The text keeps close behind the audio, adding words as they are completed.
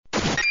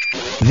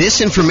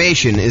This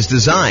information is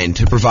designed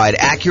to provide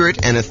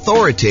accurate and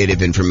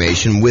authoritative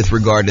information with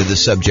regard to the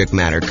subject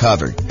matter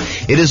covered.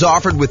 It is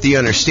offered with the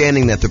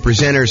understanding that the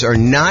presenters are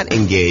not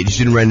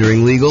engaged in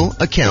rendering legal,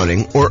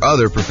 accounting, or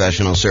other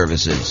professional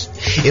services.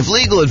 If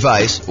legal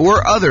advice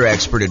or other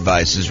expert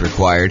advice is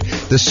required,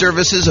 the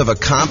services of a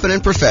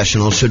competent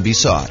professional should be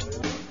sought.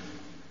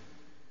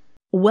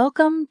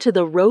 Welcome to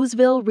the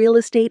Roseville Real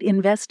Estate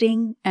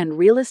Investing and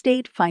Real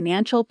Estate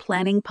Financial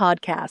Planning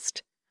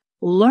Podcast.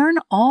 Learn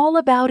all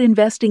about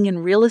investing in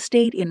real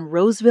estate in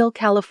Roseville,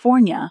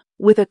 California,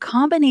 with a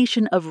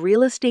combination of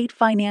real estate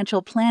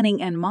financial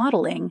planning and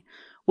modeling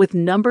with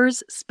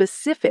numbers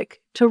specific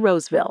to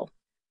Roseville,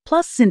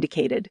 plus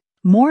syndicated,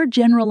 more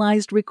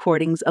generalized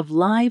recordings of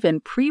live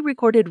and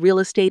pre-recorded real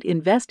estate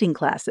investing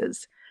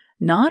classes,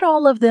 not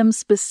all of them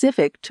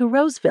specific to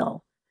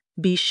Roseville.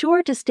 Be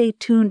sure to stay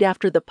tuned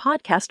after the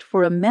podcast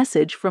for a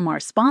message from our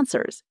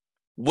sponsors.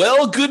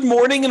 Well, good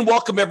morning and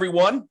welcome,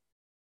 everyone.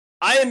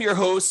 I am your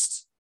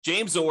host,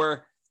 James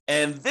Orr,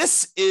 and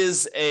this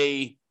is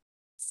a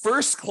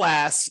first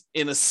class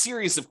in a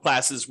series of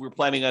classes we're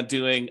planning on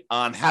doing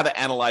on how to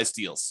analyze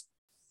deals.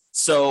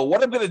 So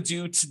what I'm going to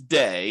do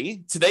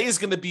today is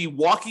going to be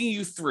walking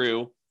you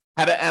through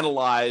how to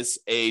analyze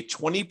a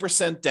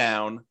 20%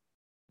 down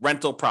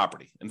rental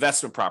property,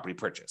 investment property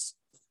purchase.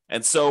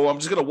 And so I'm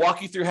just going to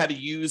walk you through how to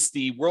use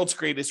the world's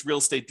greatest real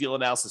estate deal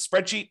analysis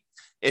spreadsheet.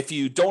 If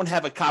you don't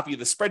have a copy of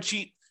the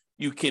spreadsheet,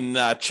 you can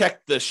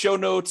check the show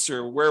notes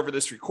or wherever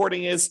this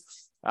recording is.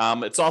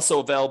 It's also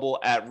available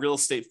at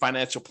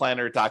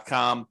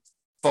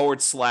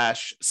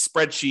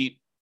realestateFinancialPlanner.com/spreadsheet.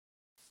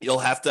 You'll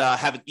have to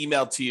have it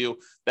emailed to you.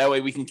 That way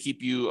we can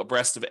keep you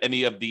abreast of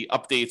any of the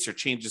updates or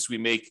changes we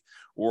make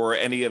or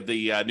any of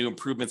the new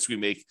improvements we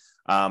make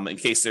in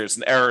case there's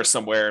an error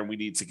somewhere and we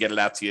need to get it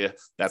out to you.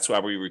 That's why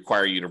we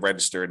require you to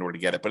register in order to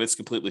get it, but it's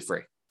completely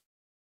free.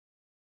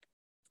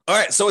 All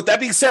right, so with that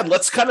being said,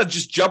 let's kind of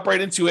just jump right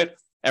into it.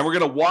 And we're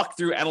going to walk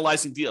through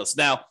analyzing deals.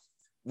 Now,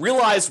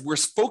 realize we're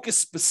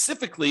focused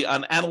specifically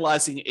on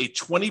analyzing a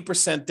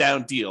 20%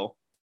 down deal.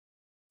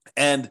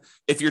 And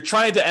if you're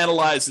trying to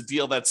analyze a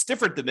deal that's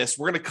different than this,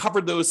 we're going to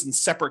cover those in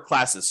separate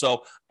classes.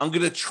 So I'm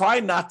going to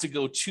try not to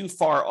go too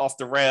far off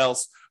the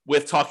rails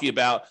with talking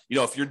about,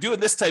 if you're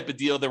doing this type of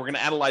deal, then we're going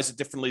to analyze it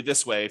differently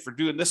this way. If we're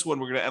doing this one,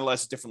 we're going to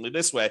analyze it differently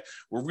this way.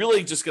 We're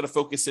really just going to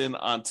focus in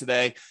on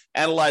today,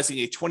 analyzing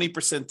a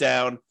 20%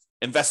 down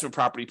investment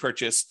property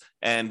purchase,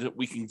 and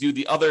we can do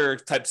the other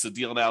types of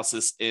deal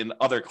analysis in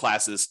other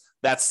classes.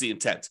 That's the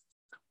intent.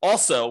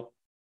 Also,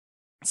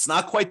 it's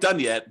not quite done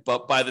yet,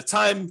 but by the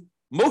time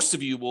most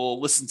of you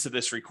will listen to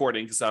this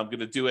recording, because I'm going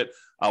to do it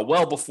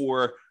well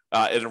before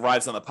it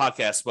arrives on the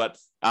podcast, but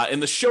in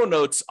the show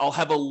notes, I'll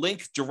have a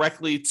link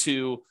directly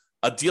to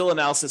a deal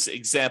analysis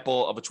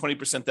example of a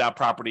 20% down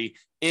property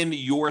in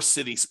your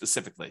city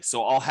specifically.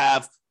 So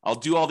I'll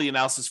do all the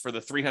analysis for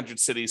the 300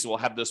 cities. We'll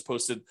have those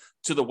posted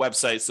to the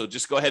website. So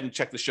just go ahead and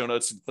check the show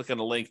notes and click on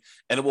the link,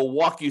 and it will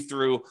walk you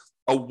through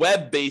a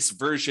web-based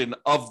version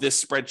of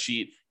this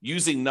spreadsheet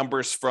using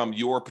numbers from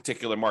your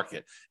particular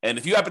market. And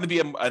if you happen to be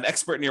an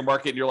expert in your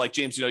market and you're like,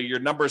 James, your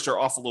numbers are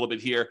off a little bit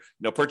here.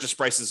 Purchase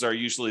prices are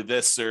usually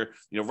this, or,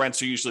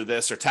 rents are usually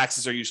this, or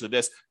taxes are usually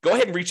this. Go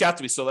ahead and reach out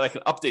to me so that I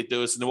can update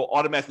those, and it will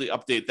automatically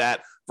update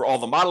that for all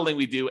the modeling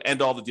we do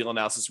and all the deal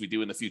analysis we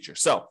do in the future.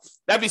 So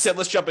that being said,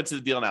 let's jump into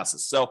the deal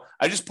analysis. So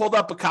I just pulled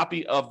up a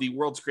copy of the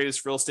world's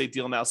greatest real estate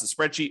deal analysis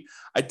spreadsheet.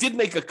 I did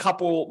make a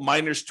couple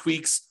minor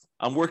tweaks.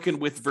 I'm working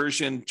with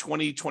version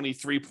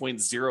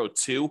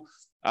 2023.02.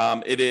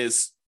 It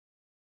is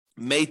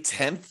May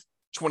 10th,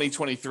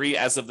 2023,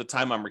 as of the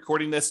time I'm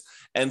recording this.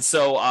 And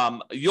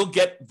so you'll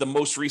get the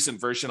most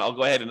recent version. I'll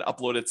go ahead and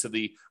upload it to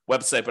the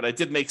website, but I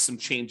did make some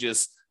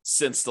changes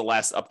since the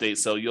last update.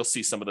 So you'll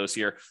see some of those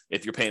here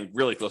if you're paying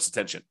really close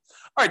attention.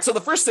 All right. So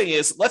the first thing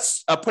is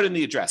let's put in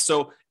the address.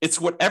 So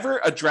it's whatever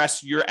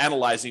address you're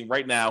analyzing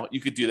right now, you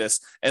could do this.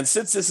 And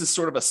since this is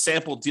sort of a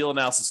sample deal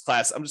analysis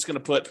class, I'm just going to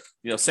put,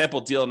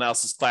 sample deal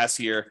analysis class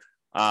here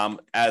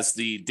as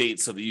the date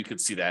so that you can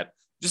see that.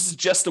 This is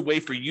just a way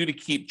for you to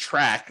keep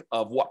track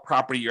of what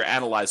property you're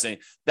analyzing.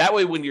 That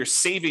way, when you're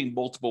saving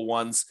multiple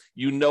ones,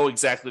 you know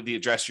exactly the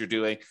address you're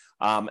doing.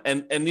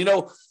 And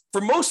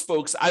for most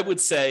folks, I would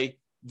say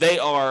they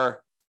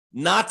are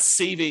not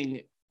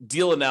saving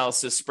deal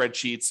analysis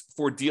spreadsheets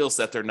for deals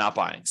that they're not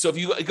buying. So if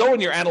you go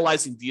and you're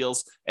analyzing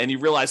deals and you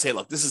realize, hey,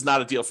 look, this is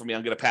not a deal for me,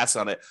 I'm going to pass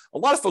on it. A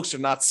lot of folks are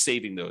not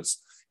saving those.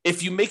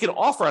 If you make an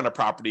offer on a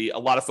property, a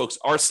lot of folks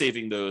are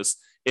saving those.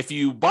 If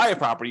you buy a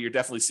property, you're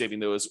definitely saving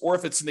those. Or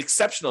if it's an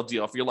exceptional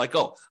deal, if you're like,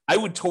 oh, I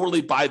would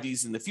totally buy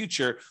these in the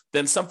future,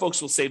 then some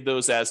folks will save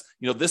those as,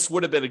 this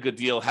would have been a good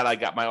deal had I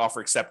got my offer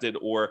accepted,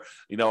 or,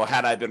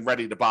 had I been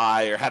ready to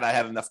buy, or had I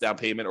had enough down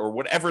payment, or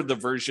whatever the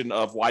version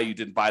of why you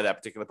didn't buy that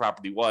particular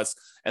property was.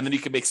 And then you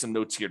can make some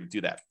notes here to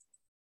do that.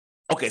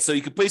 Okay, so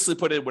you could basically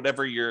put in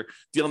whatever your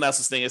deal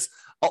analysis thing is.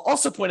 I'll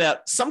also point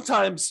out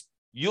sometimes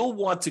you'll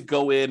want to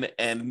go in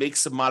and make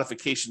some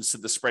modifications to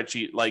the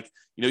spreadsheet. Like,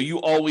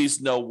 you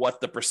always know what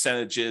the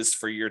percentage is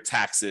for your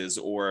taxes,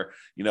 or,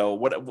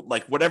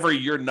 whatever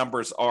your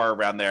numbers are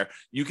around there.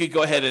 You could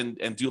go ahead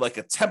and do like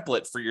a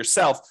template for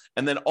yourself,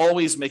 and then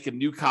always make a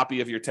new copy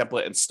of your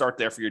template and start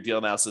there for your deal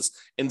analysis,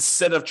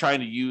 instead of trying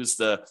to use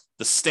the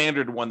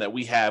standard one that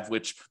we have,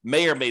 which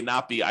may or may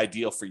not be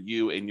ideal for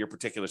you in your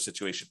particular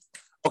situation.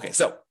 Okay,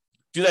 so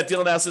do that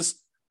deal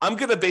analysis. I'm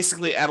going to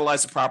basically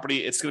analyze the property.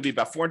 It's going to be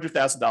about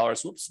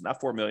 $400,000. Whoops,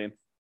 not $4 million.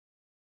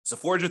 So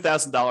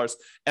 $400,000,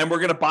 and we're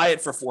going to buy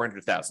it for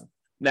 $400,000.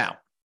 Now,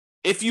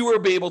 if you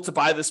were able to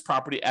buy this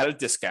property at a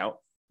discount,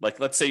 like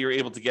let's say you're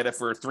able to get it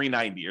for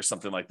 $390 or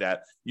something like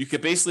that, you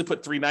could basically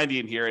put $390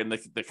 in here, and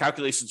the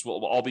calculations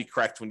will all be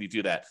correct when you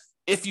do that.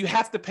 If you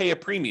have to pay a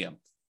premium,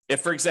 if,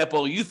 for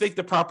example, you think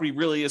the property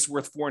really is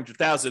worth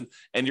 $400,000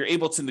 and you're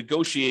able to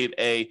negotiate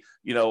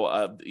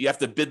you have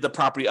to bid the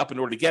property up in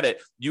order to get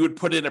it, you would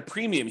put in a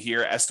premium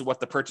here as to what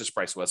the purchase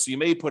price was. So you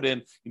may put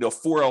in,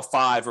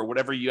 $405 or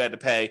whatever you had to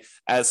pay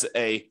as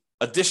a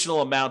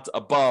additional amount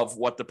above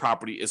what the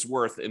property is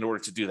worth in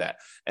order to do that.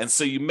 And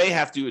so you may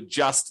have to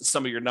adjust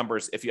some of your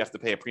numbers if you have to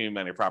pay a premium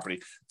on your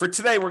property. For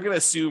today, we're going to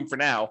assume for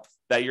now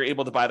that you're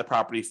able to buy the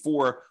property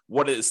for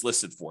what it is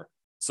listed for.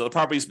 So the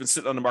property's been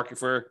sitting on the market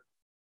for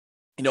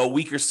a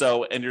week or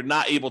so, and you're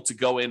not able to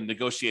go in and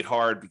negotiate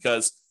hard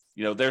because,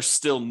 they're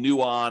still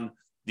new on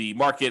the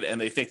market and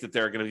they think that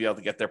they're going to be able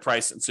to get their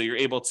price. And so you're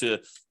able to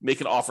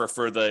make an offer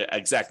for the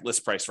exact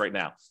list price right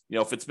now.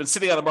 If it's been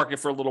sitting on the market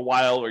for a little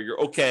while, or you're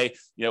okay,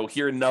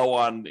 hear no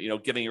on,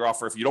 getting your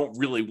offer. If you don't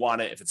really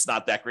want it, if it's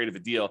not that great of a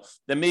deal,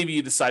 then maybe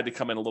you decide to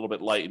come in a little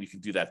bit light, and you can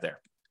do that there.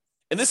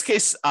 In this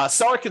case,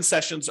 seller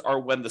concessions are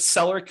when the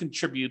seller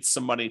contributes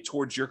some money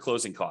towards your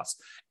closing costs,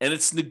 and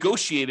it's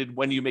negotiated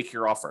when you make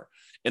your offer.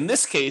 In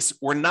this case,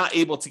 we're not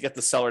able to get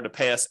the seller to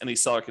pay us any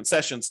seller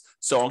concessions,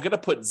 so I'm going to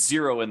put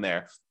 0 in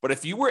there. But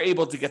if you were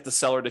able to get the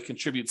seller to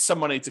contribute some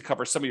money to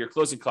cover some of your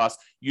closing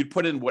costs, you'd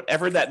put in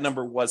whatever that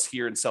number was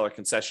here in seller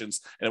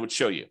concessions, and it would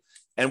show you.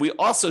 And we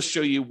also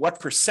show you what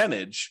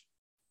percentage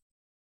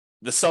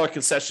the seller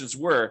concessions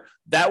were.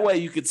 That way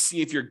you could see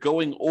if you're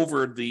going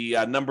over the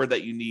number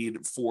that you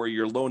need for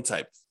your loan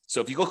type. So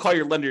if you go call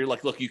your lender, you're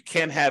like, look, you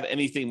can't have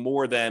anything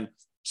more than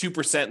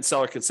 2% in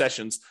seller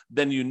concessions,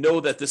 then you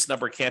know that this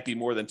number can't be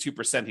more than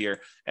 2%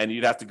 here. And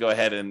you'd have to go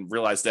ahead and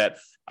realize that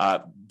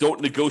don't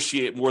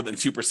negotiate more than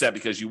 2%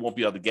 because you won't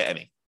be able to get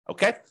any.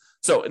 Okay.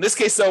 So in this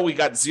case, though, we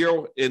got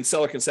 0 in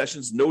seller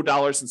concessions, no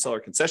dollars in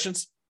seller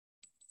concessions.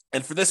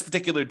 And for this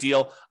particular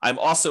deal, I'm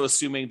also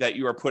assuming that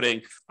you are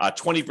putting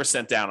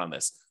 20% down on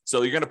this.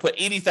 So you're going to put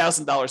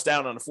 $80,000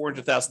 down on a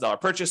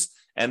 $400,000 purchase,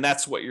 and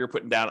that's what you're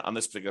putting down on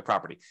this particular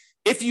property.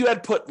 If you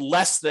had put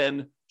less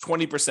than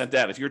 20%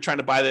 down, if you're trying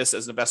to buy this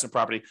as an investment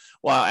property,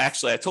 well,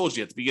 actually, I told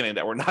you at the beginning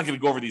that we're not going to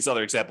go over these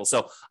other examples.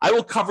 So I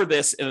will cover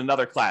this in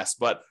another class,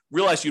 but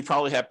realize you'd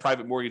probably have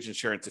private mortgage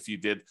insurance if you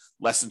did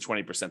less than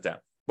 20% down.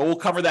 But we'll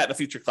cover that in a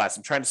future class.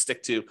 I'm trying to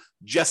stick to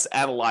just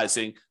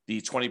analyzing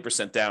the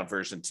 20% down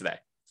version today.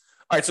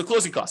 All right, so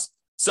closing costs.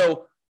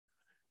 So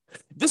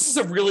this is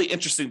a really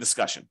interesting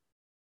discussion.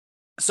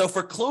 So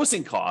for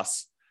closing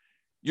costs,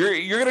 you're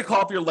going to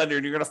call up your lender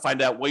and you're going to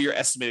find out what your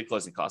estimated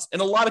closing costs. In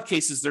a lot of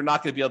cases, they're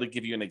not going to be able to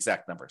give you an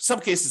exact number. Some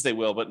cases they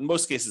will, but in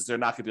most cases, they're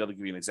not going to be able to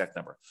give you an exact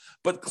number.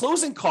 But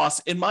closing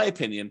costs, in my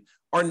opinion,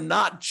 are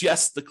not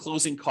just the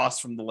closing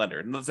costs from the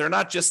lender. They're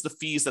not just the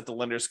fees that the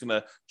lender is going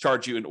to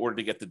charge you in order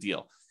to get the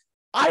deal.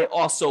 I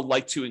also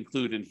like to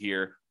include in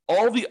here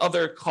all the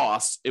other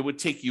costs it would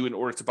take you in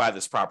order to buy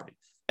this property.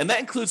 And that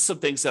includes some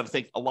things that I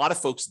think a lot of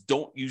folks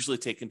don't usually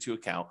take into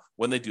account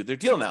when they do their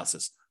deal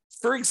analysis.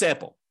 For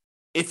example,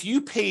 if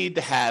you paid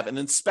to have an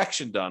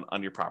inspection done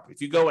on your property,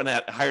 if you go and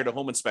hired a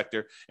home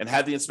inspector and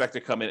had the inspector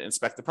come in and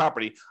inspect the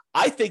property,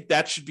 I think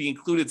that should be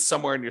included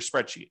somewhere in your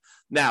spreadsheet.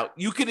 Now,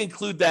 you can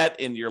include that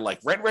in your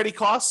rent ready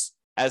costs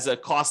as a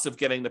cost of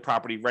getting the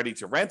property ready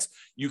to rent.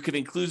 You can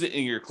include it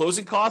in your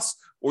closing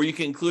costs, or you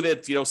can include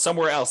it,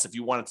 somewhere else if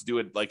you wanted to do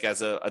it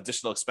as an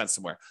additional expense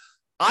somewhere.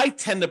 I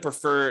tend to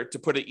prefer to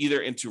put it either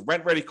into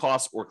rent ready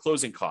costs or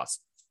closing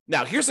costs.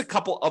 Now, here's a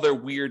couple other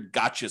weird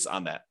gotchas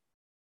on that.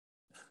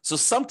 So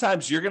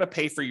sometimes you're going to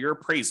pay for your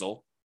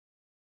appraisal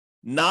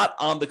not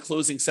on the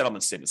closing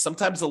settlement statement.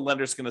 Sometimes the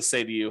lender is going to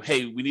say to you,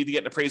 hey, we need to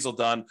get an appraisal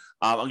done.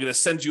 I'm going to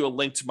send you a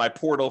link to my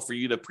portal for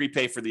you to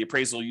prepay for the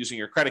appraisal using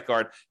your credit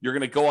card. You're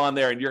going to go on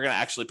there and you're going to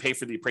actually pay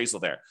for the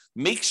appraisal there.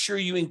 Make sure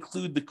you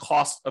include the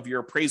cost of your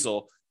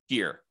appraisal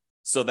here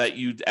so that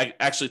you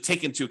actually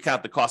take into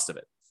account the cost of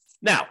it.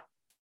 Now,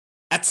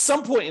 at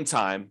some point in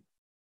time,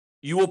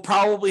 you will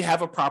probably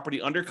have a property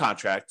under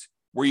contract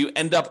where you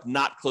end up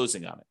not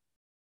closing on it,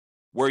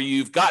 where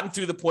you've gotten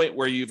through the point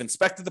where you've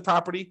inspected the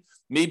property,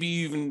 maybe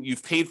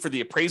you've paid for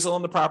the appraisal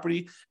on the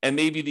property, and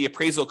maybe the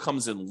appraisal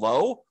comes in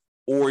low,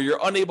 or you're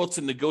unable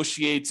to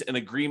negotiate an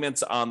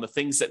agreement on the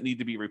things that need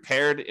to be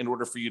repaired in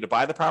order for you to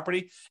buy the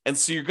property. And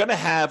so you're going to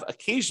have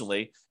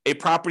occasionally a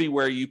property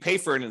where you pay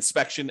for an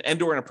inspection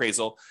and or an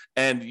appraisal,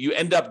 and you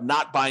end up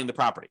not buying the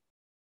property.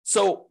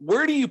 So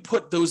where do you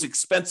put those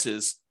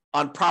expenses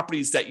on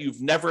properties that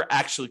you've never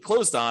actually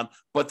closed on,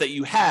 but that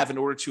you have in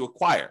order to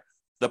acquire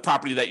the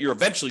property that you're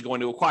eventually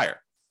going to acquire.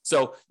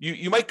 So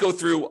you might go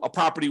through a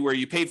property where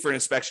you paid for an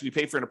inspection, you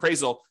paid for an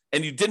appraisal,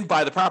 and you didn't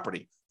buy the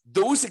property.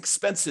 Those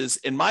expenses,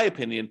 in my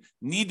opinion,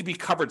 need to be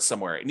covered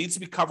somewhere. It needs to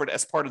be covered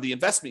as part of the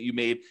investment you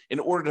made in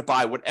order to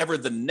buy whatever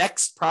the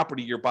next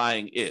property you're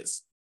buying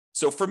is.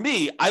 So for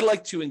me, I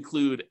like to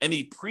include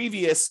any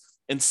previous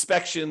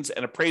inspections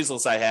and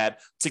appraisals I had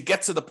to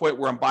get to the point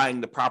where I'm buying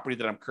the property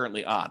that I'm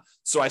currently on.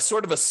 So I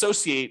sort of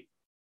associate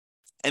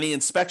any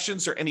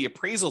inspections or any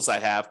appraisals I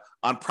have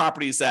on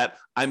properties that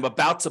I'm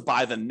about to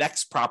buy the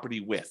next property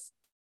with,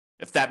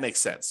 if that makes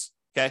sense.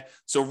 Okay.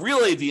 So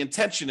really the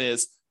intention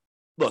is,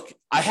 look,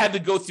 I had to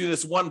go through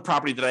this one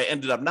property that I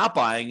ended up not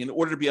buying in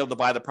order to be able to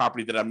buy the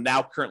property that I'm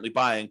now currently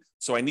buying.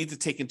 So I need to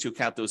take into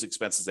account those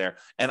expenses there.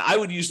 And I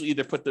would usually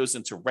either put those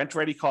into rent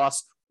ready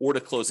costs or to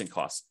closing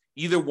costs.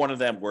 Either one of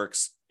them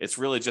works. It's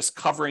really just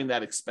covering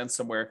that expense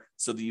somewhere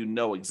so that you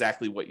know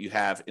exactly what you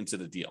have into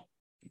the deal.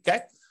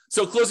 Okay.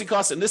 So closing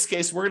costs, in this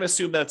case, we're going to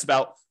assume that it's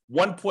about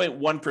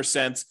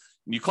 1.1%.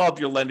 And you call up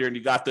your lender and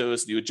you got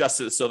those, and you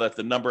adjust it so that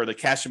the number, the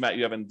cash amount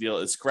you have in the deal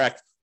is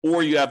correct,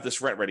 or you have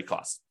this rent ready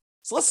cost.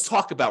 So let's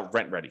talk about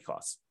rent ready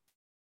costs.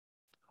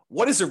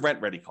 What is a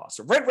rent ready cost?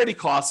 A rent ready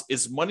cost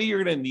is money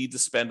you're going to need to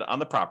spend on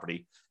the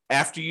property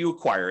after you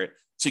acquire it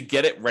to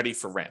get it ready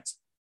for rent.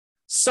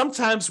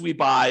 Sometimes we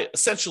buy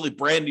essentially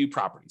brand new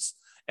properties,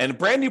 and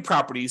brand new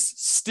properties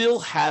still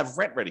have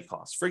rent ready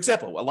costs. For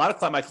example, a lot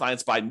of my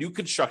clients buy new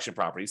construction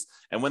properties,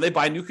 and when they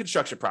buy new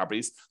construction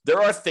properties,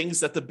 there are things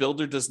that the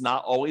builder does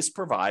not always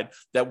provide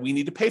that we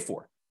need to pay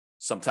for.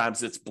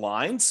 Sometimes it's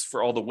blinds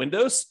for all the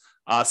windows.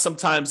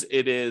 Sometimes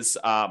it is,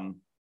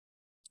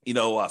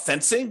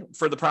 fencing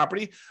for the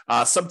property.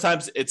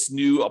 Sometimes it's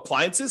new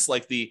appliances,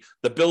 like the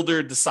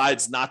builder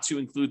decides not to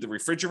include the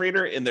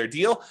refrigerator in their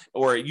deal,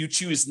 or you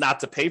choose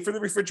not to pay for the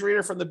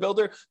refrigerator from the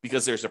builder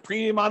because there's a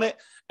premium on it.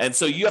 And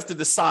so you have to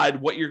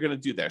decide what you're going to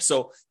do there.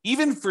 So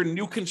even for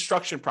new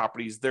construction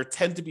properties, there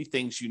tend to be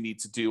things you need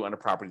to do on a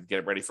property to get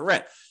it ready for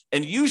rent.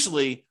 And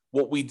usually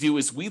what we do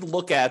is we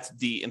look at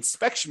the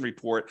inspection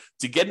report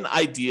to get an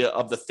idea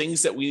of the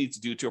things that we need to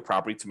do to a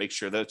property to make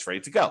sure that it's ready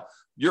to go.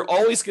 You're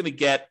always going to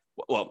get,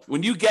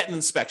 when you get an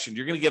inspection,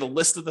 you're going to get a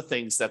list of the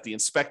things that the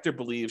inspector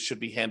believes should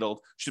be handled,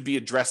 should be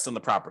addressed on the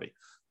property.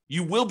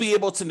 You will be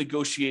able to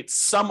negotiate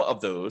some of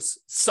those,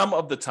 some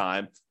of the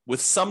time,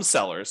 with some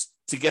sellers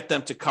to get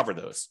them to cover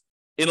those.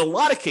 In a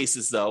lot of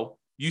cases, though,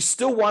 you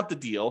still want the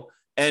deal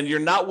and you're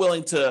not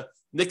willing to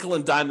nickel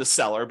and dime the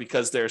seller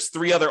because there's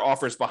 3 other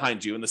offers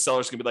behind you, and the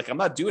seller's gonna be like, I'm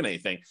not doing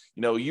anything.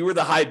 You were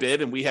the high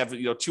bid and we have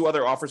 2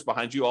 other offers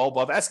behind you all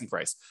above asking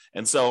price.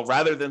 And so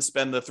rather than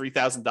spend the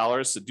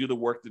 $3,000 to do the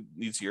work that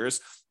needs yours,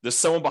 there's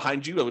someone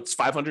behind you it's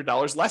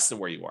 $500 less than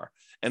where you are.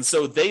 And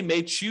so they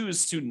may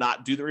choose to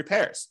not do the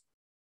repairs.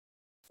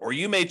 Or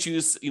you may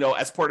choose,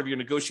 as part of your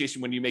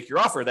negotiation when you make your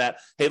offer that,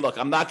 hey, look,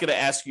 I'm not going to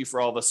ask you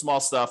for all the small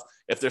stuff.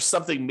 If there's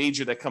something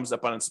major that comes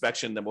up on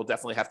inspection, then we'll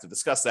definitely have to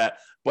discuss that.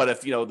 But if,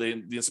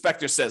 the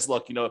inspector says,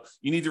 look, you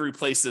need to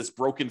replace this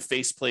broken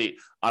faceplate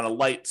on a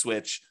light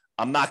switch,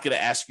 I'm not going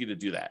to ask you to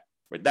do that.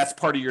 Right? That's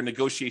part of your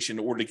negotiation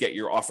in order to get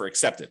your offer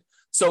accepted.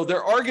 So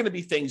there are going to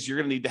be things you're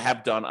going to need to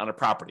have done on a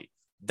property.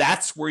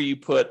 That's where you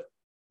put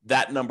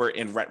that number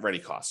in rent ready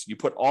costs. You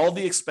put all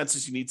the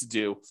expenses you need to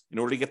do in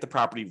order to get the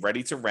property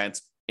ready to rent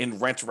in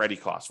rent ready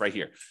costs right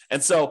here.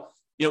 And so,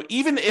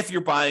 even if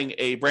you're buying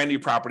a brand new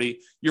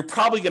property, you're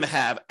probably going to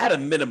have at a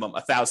minimum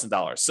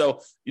 $1,000. So,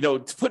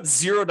 to put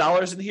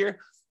 $0 in here,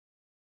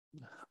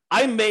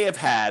 I may have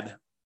had,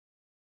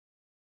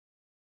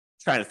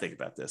 trying to think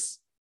about this.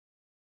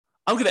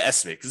 I'm going to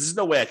estimate because there's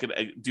no way I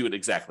could do it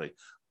exactly,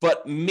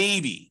 but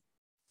maybe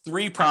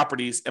 3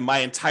 properties in my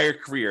entire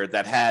career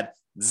that had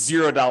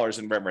 $0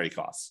 in rent ready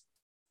costs.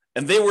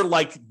 And they were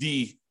like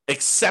the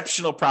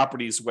exceptional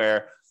properties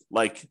where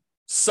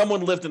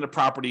someone lived in the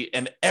property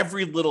and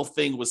every little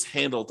thing was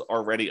handled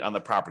already on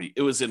the property.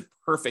 It was in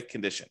perfect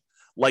condition,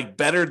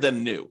 better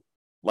than new,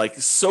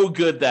 so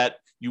good that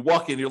you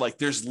walk in, you're like,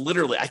 there's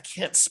literally, I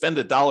can't spend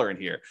 $1 in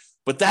here.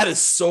 But that is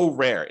so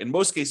rare. In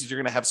most cases, you're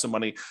going to have some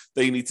money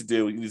that you need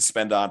to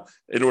spend on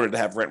in order to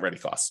have rent ready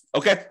costs.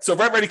 Okay. So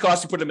rent ready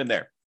costs, you put them in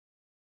there.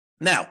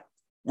 Now,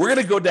 we're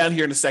going to go down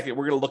here in a second.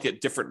 We're going to look at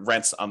different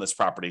rents on this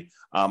property.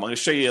 I'm going to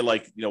show you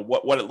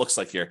what it looks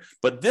like here.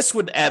 But this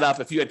would add up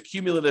if you had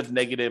cumulative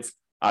negative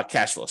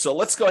cash flow. So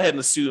let's go ahead and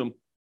assume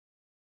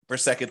for a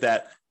second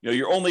that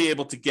you're only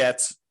able to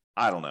get,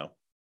 I don't know,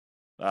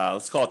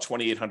 let's call it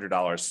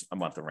 $2,800 a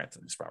month of rent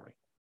on this property.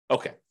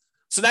 Okay.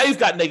 So now you've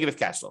got negative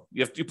cash flow.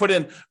 You put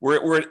in,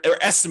 we're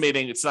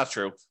estimating, it's not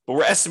true, but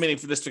we're estimating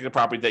for this particular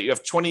property that you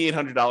have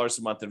 $2,800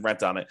 a month in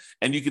rent on it.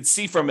 And you can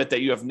see from it that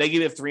you have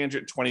negative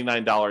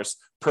 $329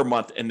 per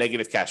month in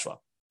negative cash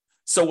flow.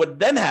 So what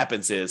then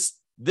happens is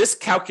this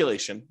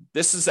calculation,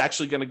 this is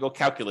actually going to go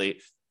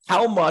calculate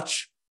how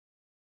much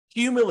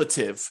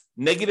cumulative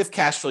negative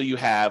cash flow you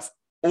have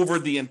over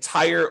the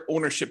entire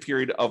ownership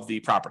period of the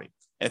property.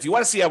 And if you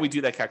want to see how we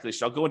do that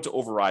calculation, I'll go into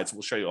overrides and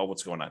we'll show you all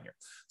what's going on here.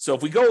 So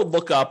if we go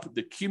look up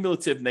the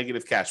cumulative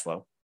negative cash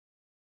flow,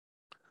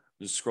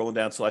 just scrolling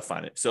down until I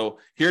find it. So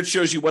here it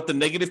shows you what the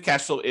negative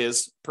cash flow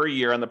is per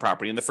year on the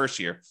property in the first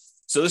year.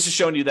 So this is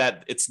showing you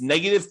that it's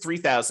negative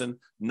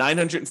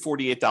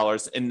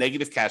 $3,948 in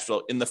negative cash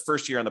flow in the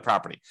first year on the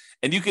property.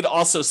 And you could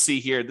also see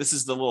here, this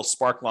is the little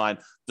spark line.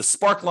 The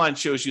spark line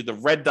shows you, the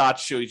red dot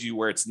shows you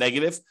where it's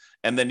negative,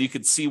 and then you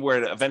can see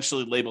where it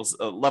eventually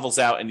levels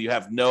out and you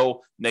have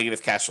no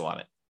negative cash flow on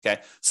it. Okay,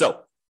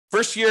 so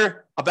first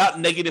year, about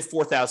negative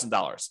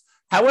 $4,000.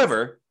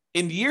 However,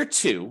 in year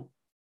 2,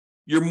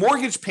 your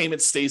mortgage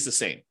payment stays the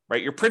same,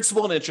 right? Your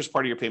principal and interest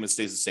part of your payment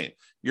stays the same.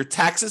 Your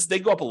taxes, they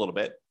go up a little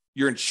bit.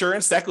 Your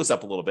insurance, that goes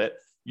up a little bit.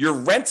 Your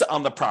rent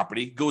on the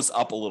property goes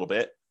up a little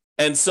bit.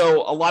 And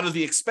so a lot of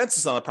the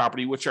expenses on the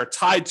property, which are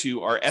tied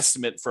to our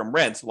estimate from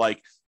rent,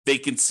 like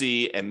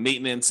vacancy and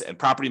maintenance and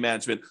property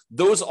management,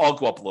 those all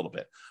go up a little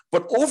bit.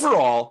 But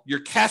overall,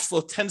 your cash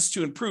flow tends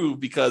to improve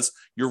because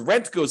your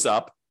rent goes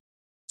up.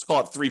 Let's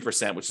call it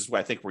 3%, which is what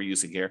I think we're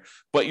using here.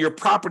 But your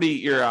property,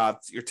 your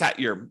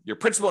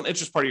principal and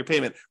interest part of your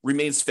payment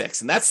remains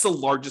fixed. And that's the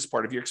largest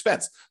part of your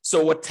expense.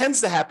 So what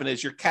tends to happen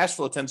is your cash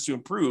flow tends to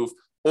improve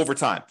over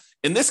time.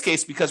 In this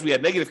case, because we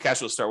had negative cash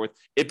flow to start with,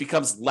 it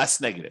becomes less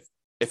negative.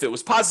 If it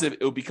was positive,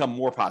 it would become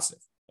more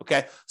positive.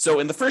 Okay. So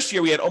in the first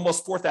year, we had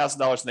almost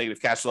 $4,000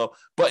 negative cash flow,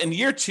 but in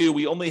year 2,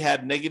 we only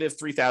had negative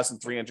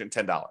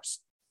 $3,310.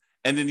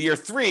 And in year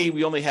 3,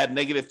 we only had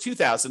negative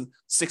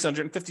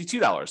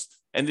 $2,652.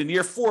 And in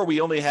year 4,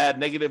 we only had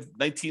negative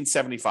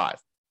 $1,975.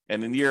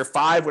 And in year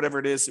 5, whatever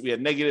it is, we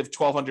had negative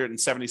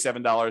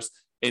 $1,277.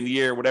 In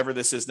year, whatever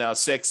this is now,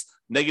 6,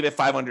 negative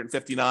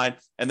 $559.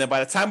 And then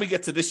by the time we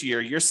get to this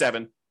year, year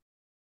 7,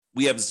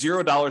 we have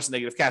 $0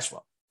 negative cash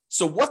flow.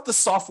 So what the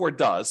software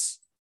does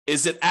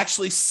is it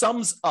actually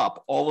sums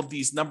up all of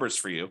these numbers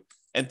for you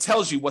and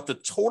tells you what the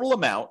total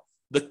amount,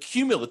 the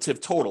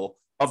cumulative total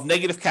of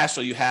negative cash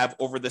flow you have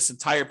over this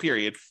entire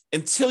period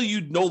until you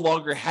no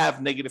longer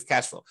have negative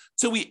cash flow.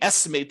 So we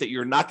estimate that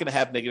you're not going to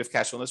have negative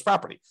cash flow on this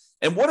property.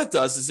 And what it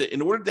does is that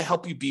in order to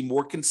help you be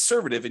more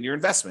conservative in your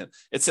investment,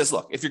 it says,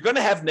 look, if you're going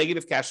to have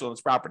negative cash flow on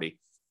this property,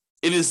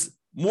 it is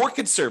more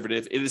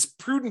conservative. It is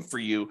prudent for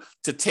you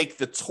to take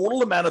the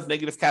total amount of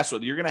negative cash flow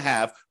that you're going to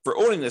have for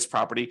owning this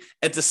property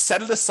and to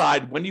set it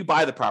aside when you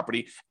buy the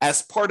property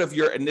as part of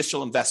your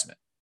initial investment.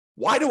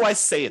 Why do I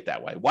say it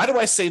that way? Why do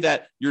I say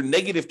that your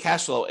negative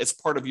cash flow is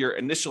part of your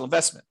initial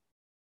investment?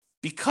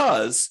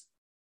 Because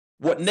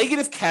what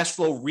negative cash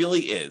flow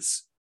really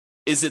is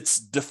it's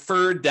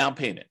deferred down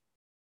payment.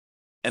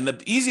 And the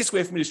easiest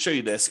way for me to show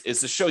you this is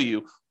to show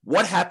you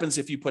what happens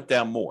if you put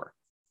down more.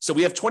 So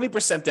we have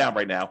 20% down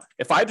right now.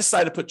 If I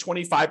decide to put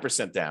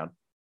 25% down,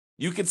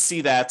 you can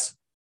see that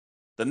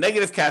the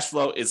negative cash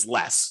flow is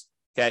less.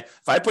 Okay.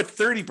 If I put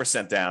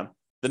 30% down,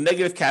 the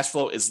negative cash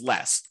flow is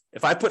less.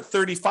 If I put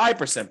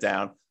 35%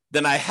 down,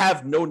 then I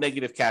have no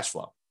negative cash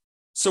flow.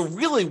 So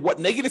really what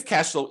negative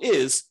cash flow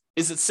is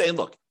it's saying,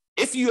 look,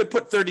 if you had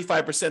put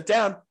 35%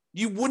 down,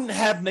 you wouldn't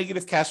have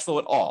negative cash flow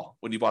at all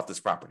when you bought this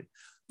property.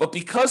 But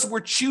because we're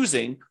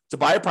choosing to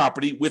buy a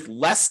property with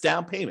less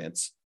down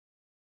payments,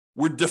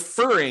 we're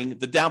deferring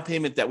the down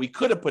payment that we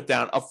could have put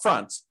down up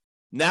front.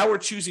 Now we're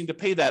choosing to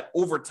pay that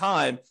over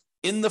time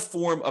in the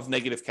form of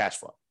negative cash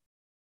flow.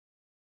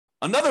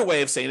 Another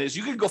way of saying it is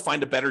you could go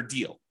find a better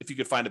deal if you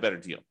could find a better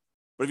deal.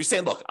 But if you're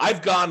saying, look,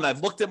 I've gone and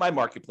I've looked at my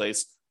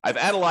marketplace, I've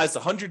analyzed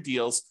 100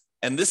 deals,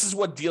 and this is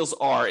what deals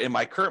are in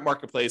my current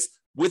marketplace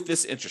with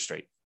this interest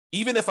rate,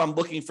 even if I'm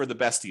looking for the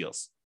best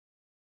deals.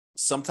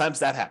 Sometimes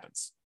that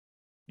happens.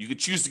 You could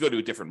choose to go to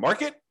a different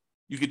market.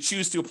 You could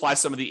choose to apply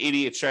some of the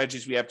 88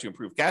 strategies we have to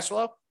improve cash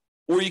flow.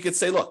 Or you could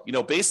say, look,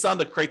 based on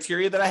the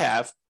criteria that I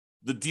have,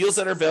 the deals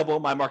that are available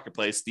in my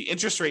marketplace, the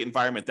interest rate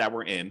environment that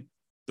we're in,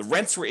 the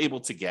rents we're able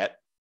to get,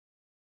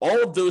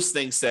 all of those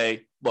things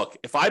say, look,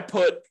 if I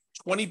put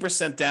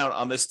 20% down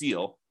on this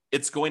deal,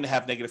 it's going to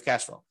have negative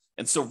cash flow.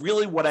 And so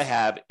really what I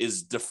have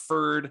is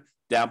deferred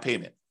down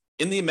payment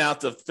in the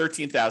amount of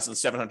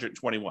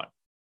 $13,721.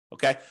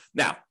 Okay.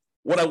 Now,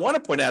 what I want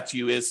to point out to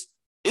you is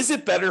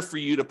it better for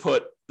you to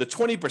put the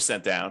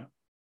 20% down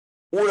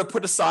or to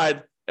put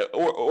aside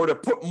or to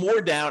put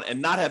more down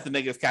and not have the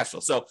negative cash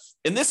flow? So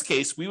in this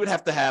case, we would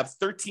have to have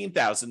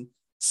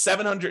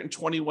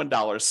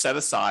 $13,721 set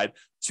aside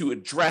to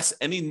address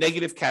any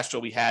negative cash flow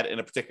we had in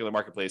a particular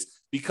marketplace,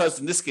 because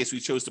in this case,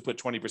 we chose to put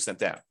 20%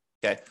 down.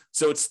 Okay.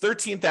 So it's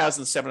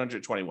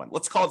 $13,721.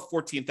 Let's call it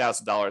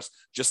 $14,000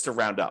 just to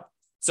round up.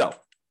 So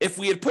if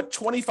we had put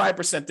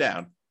 25%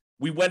 down,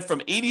 we went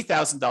from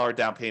 $80,000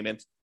 down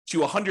payment to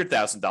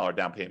 $100,000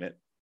 down payment,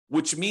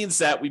 which means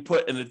that we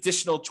put an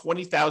additional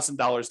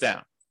 $20,000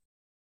 down.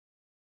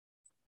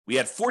 We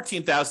had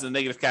 $14,000 in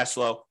negative cash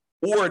flow,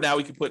 or now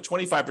we can put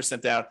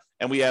 25% down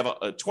and we have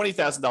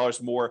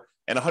 $20,000 more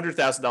and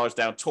 $100,000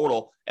 down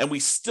total, and we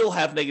still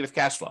have negative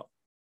cash flow.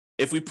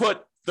 If we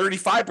put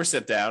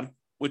 35% down,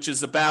 which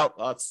is about,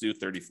 let's do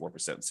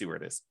 34% and see where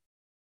it is.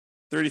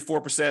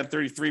 34%,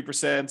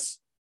 33%.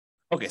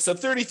 Okay, so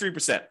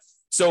 33%.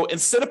 So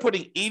instead of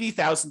putting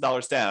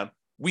 $80,000 down,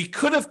 we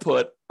could have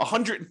put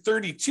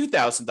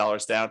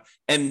 $132,000 down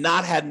and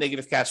not had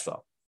negative cash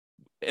flow.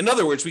 In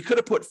other words, we could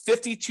have put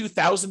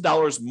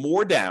 $52,000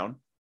 more down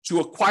to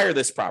acquire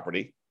this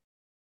property,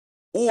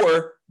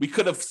 or we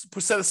could have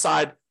set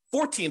aside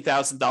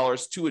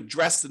 $14,000 to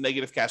address the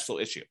negative cash flow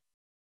issue.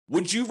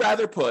 Would you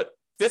rather put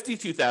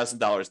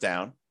 $52,000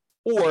 down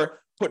or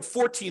put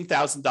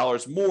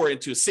 $14,000 more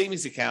into a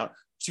savings account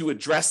to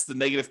address the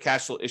negative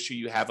cash flow issue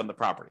you have on the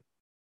property?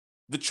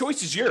 The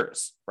choice is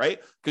yours, right?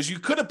 Because you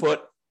could have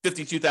put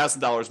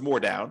 $52,000 more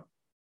down,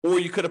 or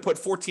you could have put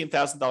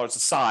 $14,000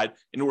 aside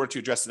in order to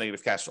address the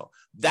negative cash flow.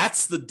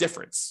 That's the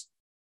difference,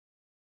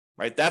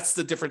 right? That's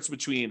the difference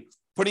between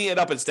putting it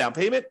up as down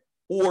payment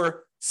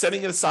or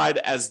setting it aside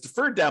as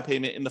deferred down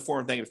payment in the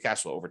form of negative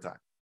cash flow over time.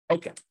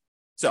 Okay,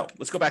 so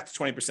let's go back to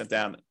 20%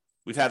 down.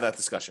 We've had that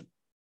discussion.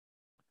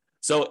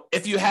 So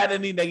if you had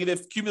any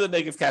cumulative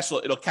negative cash flow,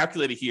 it'll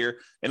calculate it here,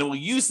 and it will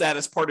use that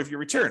as part of your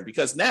return,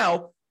 because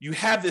now you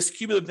have this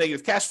cumulative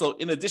negative cash flow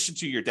in addition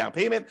to your down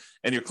payment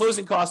and your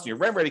closing costs and your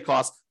rent ready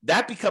costs.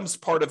 That becomes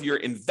part of your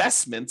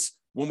investments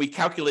when we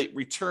calculate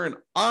return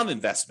on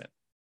investment,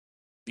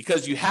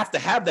 because you have to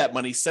have that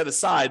money set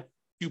aside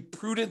to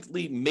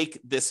prudently make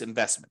this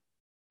investment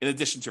in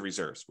addition to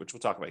reserves, which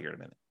we'll talk about here in a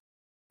minute.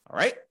 All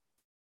right.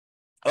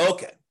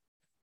 Okay.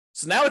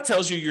 So now it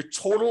tells you your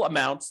total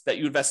amounts that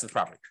you invest in the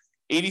property.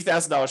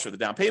 $80,000 for the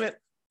down payment,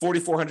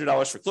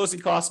 $4,400 for closing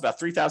costs, about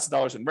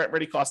 $3,000 in rent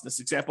ready costs in this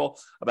example,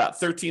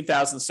 about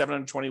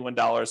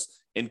 $13,721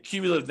 in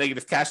cumulative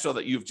negative cash flow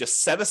that you've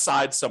just set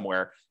aside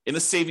somewhere in a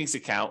savings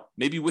account,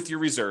 maybe with your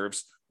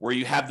reserves, where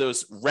you have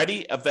those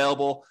ready,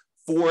 available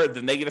for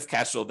the negative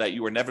cash flow that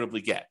you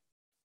inevitably get.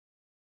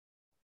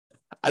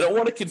 I don't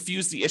want to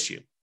confuse the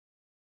issue.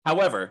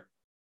 However,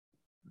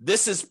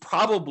 this is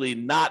probably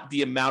not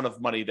the amount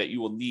of money that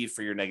you will need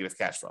for your negative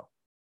cash flow,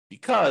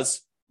 because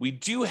we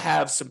do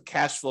have some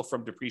cash flow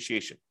from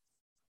depreciation.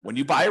 When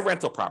you buy a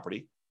rental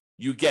property,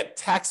 you get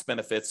tax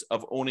benefits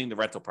of owning the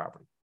rental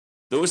property.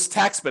 Those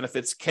tax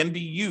benefits can be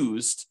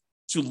used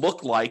to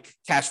look like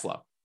cash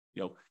flow,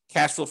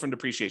 cash flow from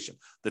depreciation.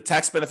 The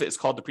tax benefit is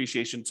called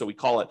depreciation, so we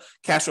call it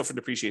cash flow from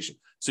depreciation.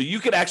 So you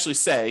could actually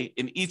say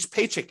in each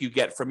paycheck you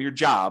get from your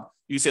job,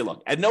 you say,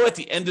 look, I know at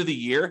the end of the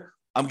year,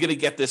 I'm going to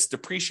get this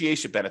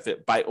depreciation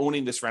benefit by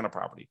owning this rental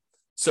property.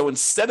 So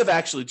instead of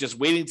actually just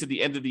waiting to the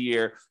end of the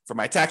year for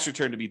my tax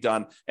return to be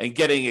done and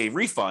getting a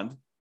refund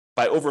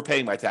by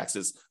overpaying my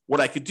taxes, what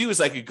I could do is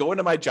I could go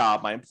into my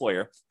job, my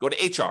employer, go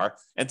to HR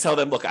and tell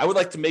them, look, I would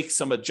like to make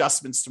some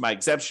adjustments to my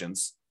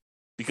exemptions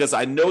because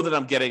I know that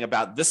I'm getting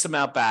about this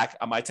amount back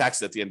on my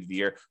taxes at the end of the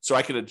year. So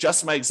I can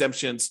adjust my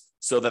exemptions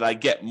so that I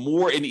get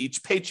more in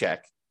each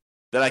paycheck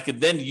that I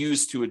could then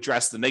use to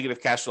address the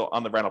negative cash flow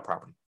on the rental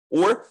property,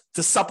 or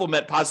to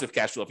supplement positive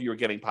cash flow if you were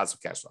getting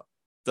positive cash flow.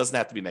 It doesn't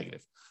have to be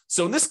negative.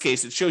 So in this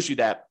case, it shows you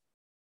that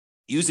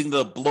using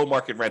the below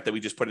market rent that we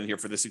just put in here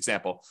for this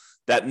example,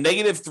 that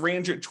negative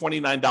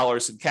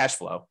 $329 in cash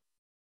flow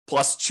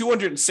plus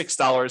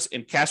 $206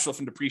 in cash flow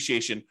from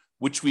depreciation,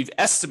 which we've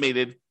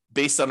estimated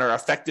based on our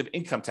effective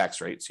income tax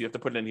rate. So you have to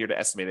put it in here to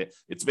estimate it.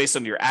 It's based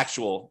on your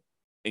actual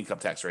income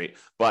tax rate.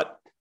 But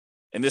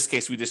in this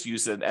case, we just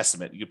use an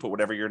estimate. You can put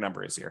whatever your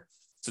number is here.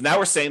 So now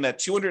we're saying that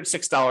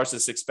 $206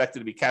 is expected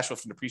to be cash flow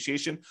from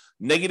depreciation,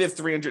 negative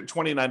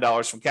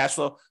 $329 from cash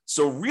flow.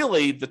 So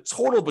really the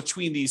total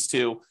between these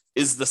two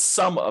is the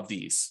sum of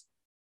these,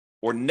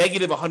 or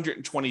negative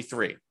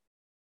 123.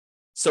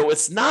 So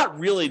it's not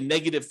really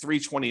negative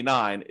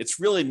 329,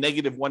 it's really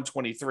negative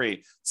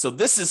 123. So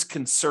this is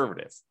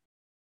conservative.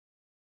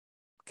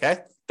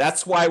 Okay,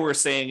 that's why we're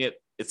saying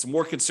it's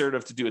more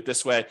conservative to do it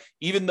this way,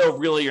 even though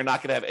really you're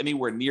not going to have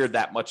anywhere near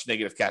that much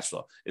negative cash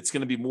flow. It's going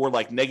to be more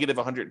like negative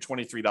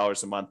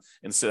 $123 a month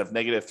instead of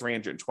negative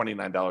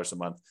 $329 a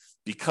month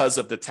because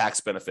of the tax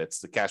benefits,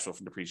 the cash flow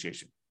from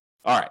depreciation.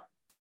 All right.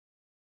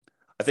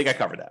 I think I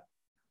covered that.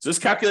 So this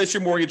calculates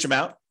your mortgage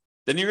amount.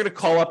 Then you're going to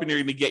call up and you're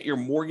going to get your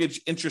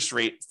mortgage interest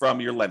rate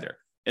from your lender.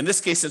 In this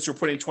case, since we're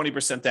putting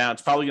 20% down,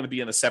 it's probably going to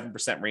be in the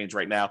 7% range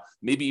right now,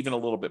 maybe even a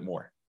little bit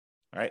more.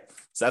 All right.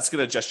 So that's going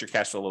to adjust your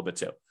cash flow a little bit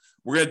too.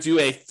 We're going to do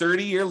a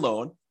 30-year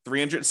loan,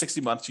 360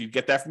 months. You'd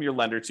get that from your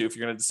lender too. If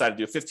you're going to decide to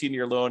do a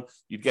 15-year loan,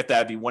 you'd get that.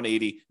 It'd be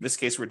 180. In this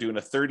case, we're doing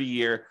a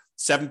 30-year,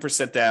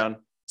 7% down,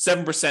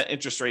 7%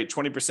 interest rate,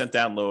 20%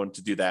 down loan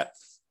to do that.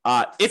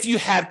 If you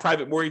had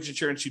private mortgage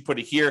insurance, you put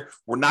it here.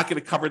 We're not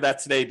going to cover that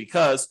today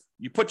because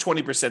you put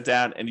 20%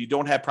 down and you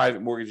don't have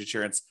private mortgage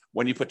insurance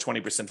when you put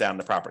 20% down in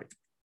the property.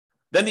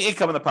 Then the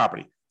income of the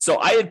property. So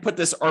I had put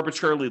this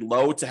arbitrarily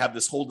low to have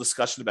this whole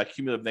discussion about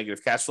cumulative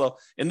negative cash flow.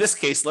 In this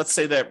case, let's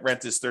say that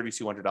rent is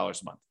 $3,200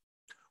 a month,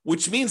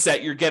 which means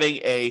that you're getting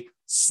a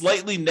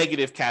slightly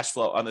negative cash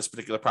flow on this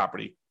particular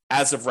property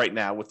as of right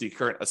now with the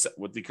current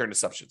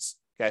assumptions.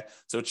 Okay,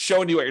 so it's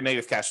showing you what your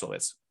negative cash flow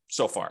is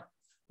so far,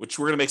 which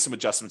we're going to make some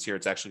adjustments here.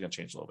 It's actually going to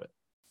change a little bit.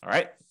 All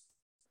right.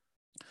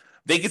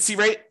 Vacancy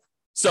rate.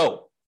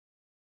 So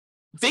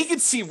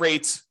vacancy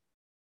rate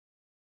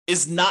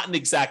is not an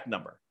exact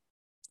number.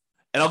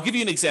 And I'll give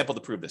you an example to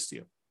prove this to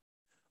you.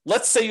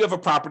 let's say you have a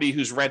property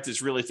whose rent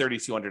is really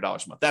 $3,200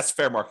 a month. That's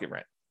fair market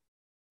rent.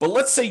 But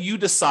let's say you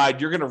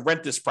decide you're going to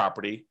rent this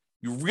property.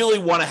 You really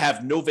want to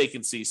have no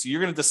vacancy. So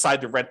you're going to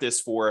decide to rent this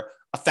for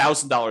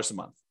 $1,000 a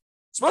month.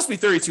 It's supposed to be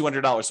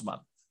 $3,200 a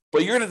month,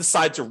 but you're going to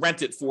decide to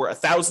rent it for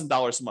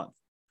 $1,000 a month.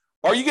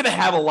 Are you going to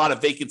have a lot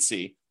of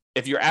vacancy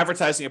if you're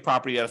advertising a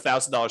property at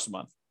 $1,000 a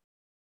month?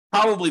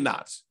 Probably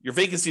not. Your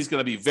vacancy is going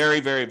to be very,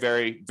 very,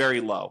 very,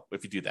 very low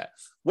if you do that.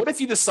 What if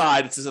you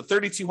decide it's a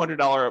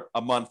 $3,200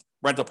 a month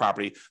rental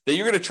property that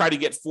you're going to try to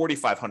get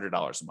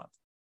 $4,500 a month?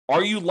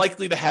 Are you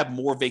likely to have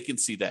more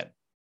vacancy then?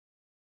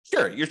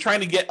 Sure, you're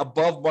trying to get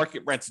above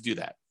market rent to do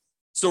that.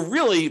 So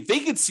really,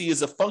 vacancy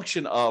is a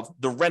function of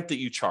the rent that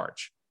you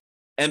charge.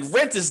 And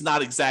rent is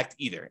not exact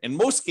either. In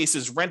most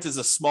cases, rent is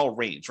a small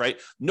range, right?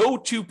 No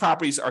two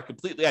properties are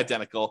completely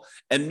identical,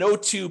 and no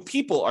two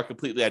people are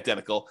completely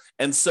identical.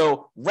 And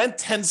so rent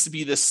tends to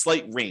be this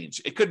slight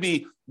range. It could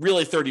be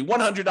really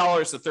 $3,100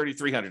 to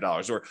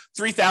 $3,300 or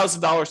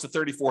 $3,000 to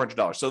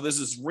 $3,400. So there's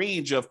this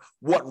range of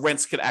what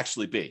rents could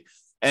actually be.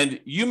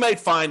 And you might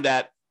find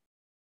that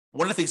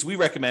one of the things we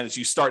recommend is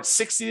you start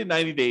 60 to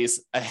 90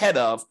 days ahead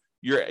of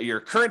your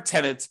current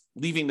tenant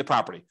leaving the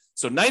property.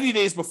 So 90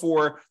 days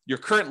before your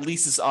current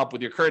lease is up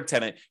with your current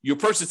tenant, you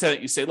approach the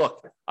tenant, you say,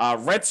 look,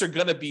 rents are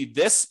going to be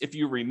this if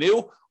you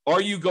renew.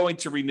 Are you going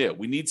to renew?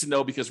 We need to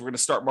know because we're going to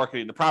start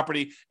marketing the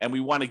property and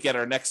we want to get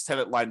our next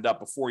tenant lined up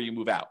before you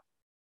move out.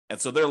 And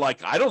so they're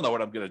like, I don't know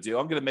what I'm going to do.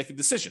 I'm going to make a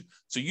decision.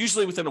 So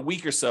usually within a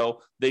week or so,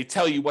 they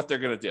tell you what they're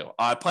going to do.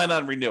 I plan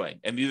on renewing.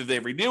 And either they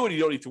renew and you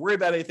don't need to worry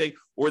about anything,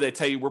 or they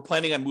tell you we're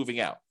planning on moving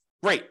out.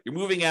 Great, you're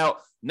moving out.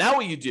 Now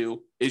what you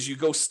do is you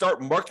go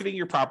start marketing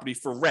your property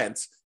for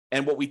rent.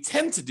 And what we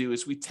tend to do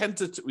is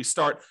we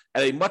start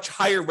at a much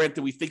higher rent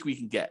than we think we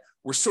can get.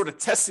 We're sort of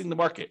testing the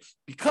market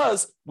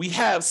because we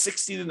have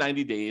 60 to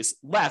 90 days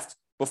left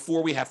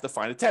before we have to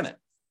find a tenant.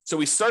 So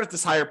we start at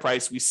this higher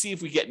price. We see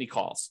if we get any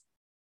calls.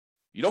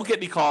 You don't get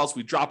any calls,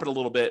 we drop it a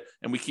little bit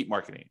and we keep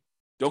marketing.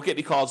 Don't get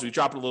any calls, we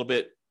drop it a little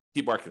bit,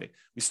 keep marketing.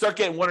 We start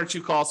getting one or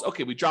two calls.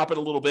 Okay, we drop it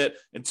a little bit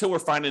until we're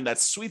finding that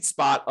sweet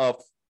spot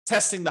of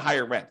testing the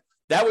higher rent.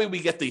 That way we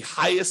get the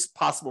highest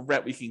possible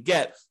rent we can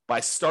get by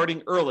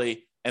starting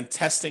early and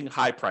testing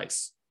high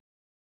price.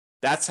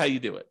 That's how you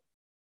do it.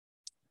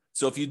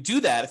 So if you do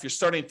that, if you're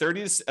starting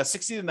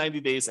 60 to 90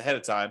 days ahead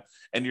of time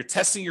and you're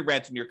testing your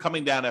rent and you're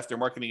coming down after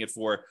marketing it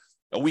for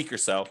a week or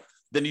so,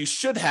 then you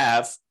should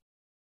have,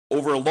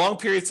 over a long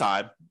period of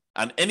time,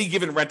 on any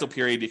given rental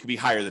period, it could be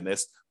higher than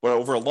this, but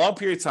over a long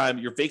period of time,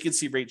 your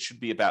vacancy rate should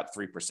be about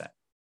 3%.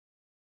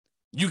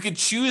 You can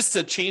choose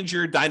to change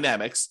your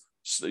dynamics,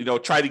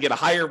 try to get a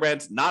higher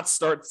rent, not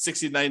start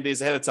 60 to 90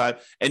 days ahead of time,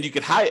 and you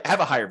could have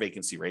a higher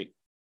vacancy rate.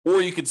 Or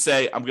you could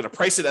say, I'm going to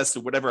price it as to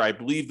whatever I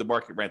believe the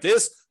market rent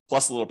is,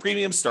 plus a little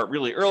premium, start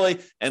really early,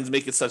 and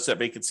make it such that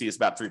vacancy is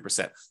about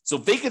 3%. So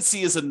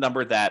vacancy is a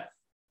number that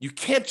you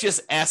can't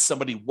just ask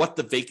somebody what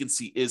the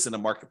vacancy is in a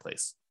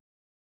marketplace,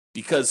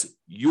 because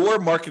your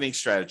marketing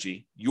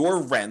strategy,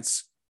 your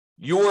rents,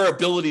 your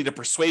ability to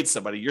persuade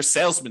somebody, your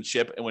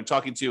salesmanship, and when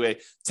talking to a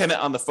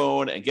tenant on the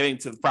phone and getting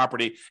to the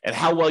property, and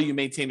how well you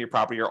maintain your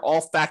property are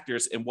all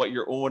factors in what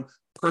your own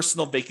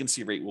personal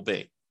vacancy rate will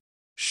be.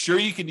 Sure,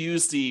 you can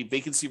use the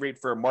vacancy rate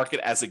for a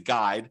market as a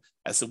guide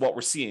as to what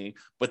we're seeing,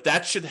 but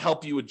that should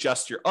help you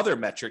adjust your other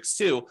metrics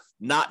too,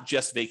 not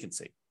just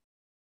vacancy.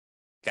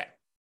 Okay,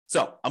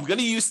 so I'm going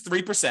to use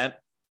 3%.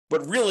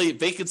 But really,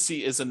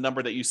 vacancy is a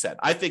number that you said.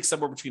 I think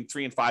somewhere between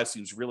 3 and 5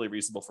 seems really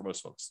reasonable for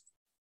most folks.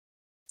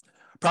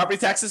 Property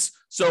taxes.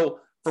 So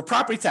for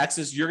property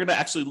taxes, you're going to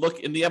actually look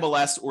in the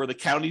MLS or the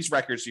county's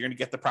records. You're going to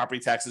get the property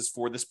taxes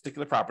for this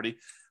particular property.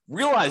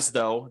 Realize,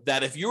 though,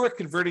 that if you are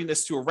converting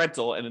this to a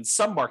rental, and in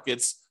some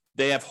markets,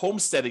 they have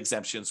homestead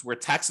exemptions where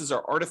taxes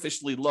are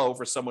artificially low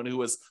for someone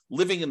who is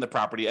living in the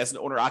property as an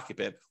owner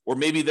occupant, or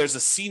maybe there's a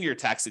senior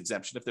tax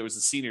exemption if there was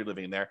a senior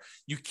living there.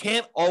 You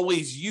can't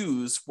always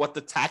use what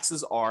the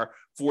taxes are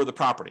for the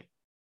property,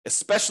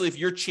 especially if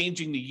you're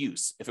changing the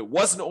use. If it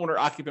was an owner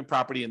occupant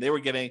property and they were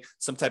getting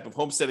some type of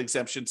homestead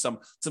exemption, some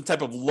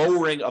type of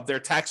lowering of their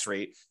tax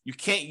rate, you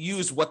can't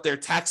use what their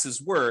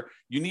taxes were.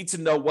 You need to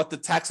know what the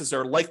taxes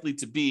are likely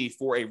to be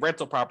for a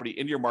rental property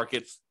in your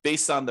market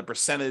based on the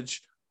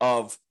percentage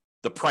of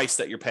the price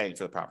that you're paying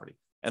for the property.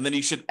 And then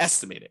you should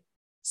estimate it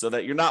so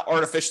that you're not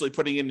artificially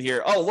putting in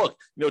here, oh, look,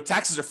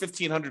 taxes are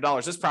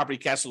 $1,500. This property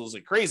cash flows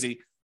like crazy.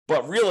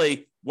 But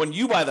really, when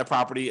you buy the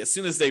property, as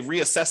soon as they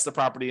reassess the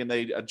property and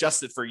they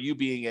adjust it for you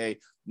being a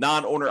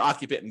non-owner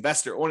occupant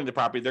investor owning the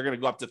property, they're going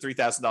to go up to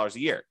 $3,000 a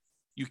year.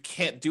 You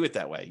can't do it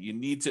that way. You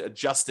need to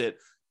adjust it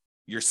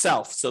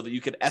yourself so that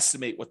you can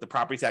estimate what the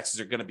property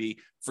taxes are going to be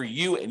for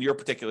you in your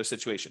particular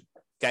situation.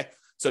 Okay.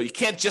 So you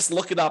can't just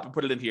look it up and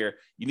put it in here.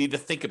 You need to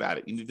think about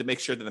it. You need to make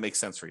sure that it makes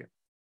sense for you.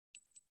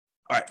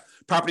 All right.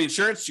 Property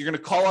insurance. You're going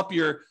to call up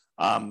your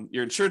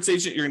insurance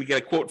agent. You're going to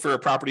get a quote for a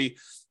property.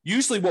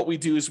 Usually what we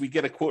do is we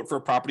get a quote for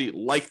a property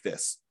like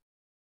this.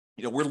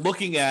 We're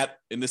looking at,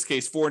 in this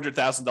case,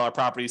 $400,000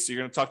 properties. So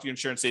you're going to talk to your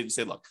insurance agent and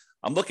say, look,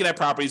 I'm looking at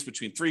properties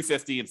between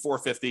 $350,000 and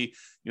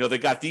 $450,000. They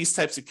got these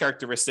types of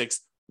characteristics.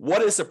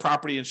 what is a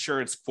property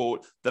insurance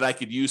quote that I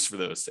could use for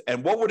those?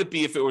 And what would it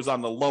be if it was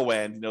on the low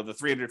end, the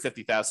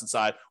 350,000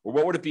 side, or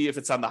what would it be if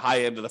it's on the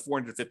high end of the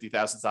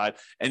 450,000 side?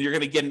 And you're going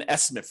to get an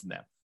estimate from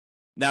them.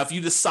 Now, if you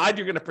decide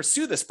you're going to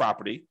pursue this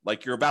property,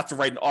 like you're about to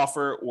write an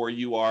offer, or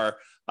you are,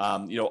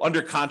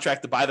 under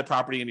contract to buy the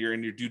property and you're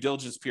in your due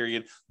diligence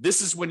period,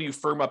 this is when you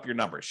firm up your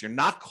numbers. You're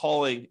not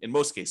calling, in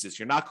most cases,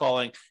 you're not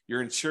calling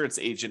your insurance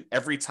agent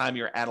every time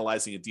you're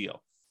analyzing a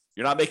deal.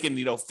 You're not making,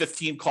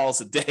 15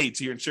 calls a day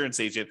to your insurance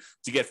agent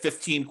to get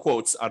 15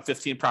 quotes on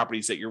 15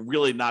 properties that you're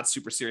really not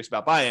super serious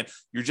about buying.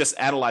 You're just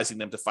analyzing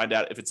them to find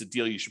out if it's a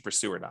deal you should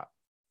pursue or not.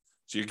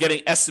 So you're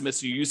getting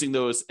estimates, you're using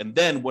those. And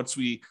then once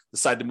we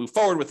decide to move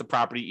forward with the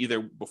property,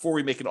 either before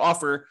we make an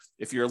offer,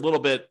 if you're a little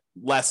bit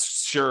less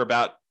sure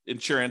about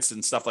insurance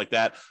and stuff like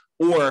that,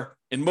 or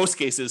in most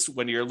cases,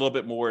 when you're a little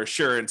bit more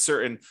sure and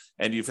certain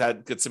and you've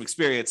got some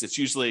experience, it's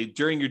usually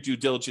during your due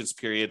diligence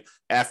period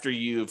after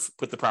you've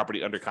put the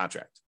property under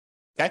contract.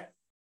 Okay.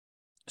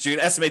 So you're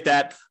going to estimate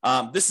that.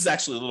 This is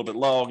actually a little bit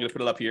low. I'm going to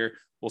put it up here.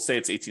 We'll say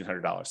it's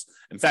 $1,800.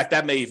 In fact,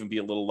 that may even be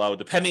a little low,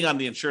 depending on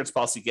the insurance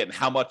policy you get and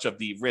how much of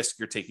the risk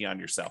you're taking on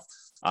yourself.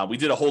 We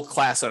did a whole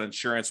class on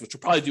insurance, which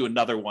we'll probably do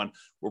another one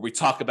where we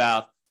talk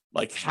about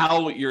like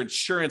how your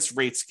insurance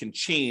rates can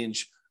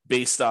change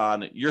based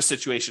on your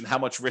situation, how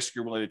much risk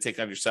you're willing to take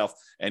on yourself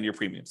and your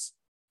premiums.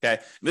 Okay.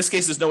 In this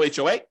case, there's no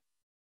HOA.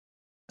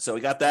 So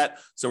we got that.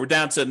 So we're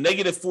down to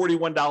negative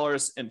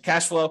 $41 in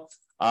cash flow.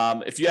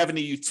 If you have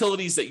any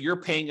utilities that you're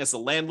paying as a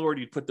landlord,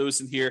 you put those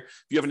in here.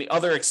 If you have any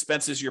other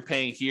expenses you're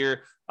paying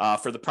here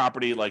for the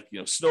property, like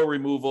snow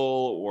removal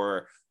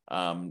or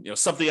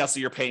something else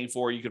that you're paying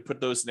for, you could put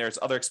those in there as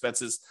other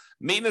expenses.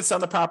 Maintenance on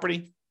the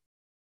property.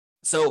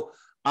 So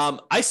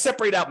I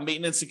separate out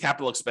maintenance and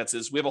capital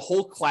expenses. We have a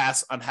whole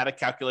class on how to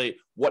calculate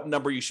what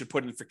number you should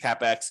put in for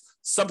CapEx.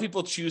 Some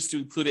people choose to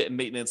include it in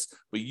maintenance,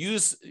 but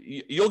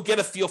you'll get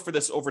a feel for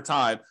this over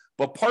time.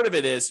 But part of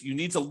it is you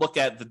need to look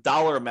at the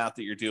dollar amount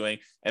that you're doing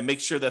and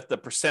make sure that the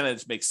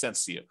percentage makes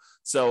sense to you.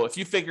 So if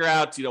you figure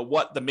out,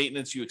 what the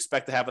maintenance you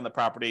expect to have on the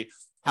property,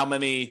 how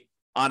many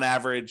on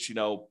average,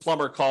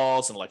 plumber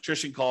calls and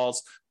electrician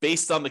calls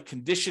based on the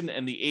condition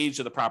and the age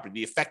of the property,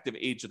 the effective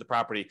age of the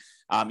property.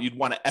 You'd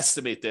want to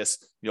estimate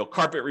this,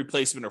 carpet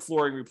replacement or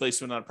flooring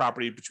replacement on a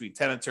property between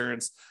tenant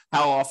turns,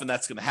 how often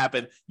that's going to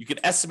happen. You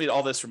can estimate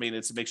all this for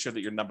maintenance and make sure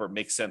that your number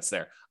makes sense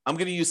there. I'm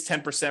going to use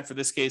 10% for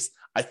this case.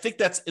 I think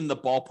that's in the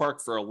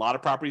ballpark for a lot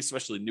of properties,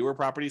 especially newer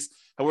properties.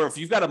 However, if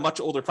you've got a much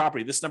older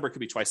property, this number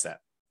could be twice that.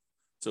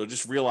 So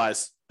just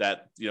realize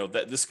that,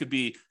 that this could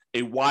be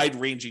a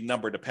wide-ranging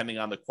number depending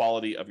on the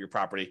quality of your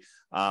property,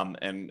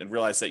 and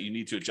realize that you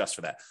need to adjust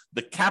for that.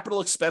 The capital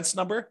expense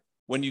number,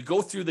 when you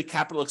go through the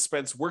capital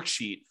expense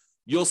worksheet,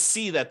 you'll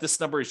see that this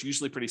number is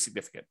usually pretty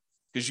significant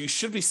because you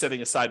should be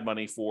setting aside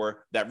money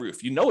for that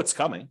roof. It's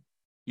coming.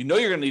 You're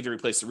going to need to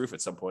replace the roof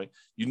at some point.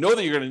 That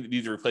you're going to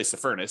need to replace the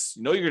furnace.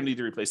 You're going to need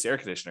to replace the air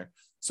conditioner.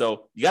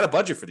 So you got a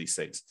budget for these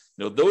things.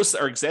 Those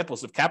are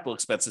examples of capital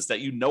expenses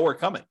that are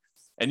coming.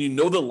 And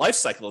the life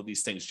cycle of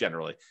these things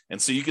generally.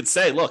 And so you could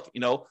say, look,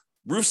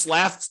 roofs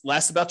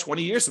last about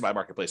 20 years in my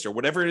marketplace or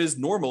whatever it is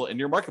normal in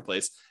your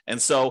marketplace.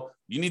 And so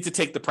you need to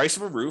take the price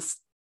of a roof,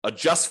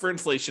 adjust for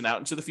inflation out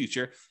into the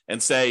future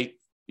and say,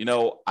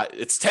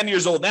 it's 10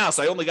 years old now,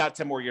 so I only got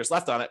 10 more years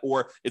left on it.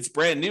 Or it's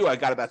brand new, I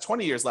got about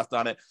 20 years left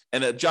on it,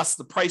 and adjust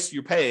the price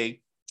you're paying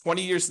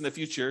 20 years in the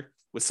future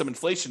with some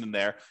inflation in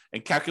there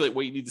and calculate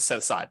what you need to set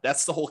aside.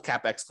 That's the whole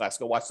CapEx class.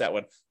 Go watch that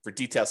one for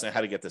details on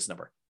how to get this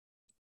number.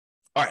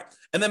 All right.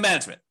 And then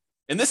management.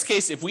 In this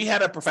case, if we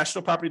had a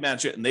professional property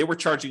manager and they were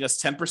charging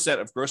us 10%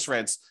 of gross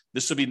rents,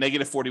 this would be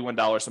negative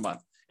 $41 a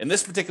month. In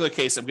this particular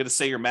case, I'm going to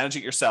say you're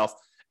managing it yourself,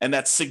 and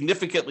that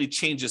significantly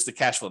changes the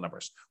cash flow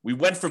numbers. We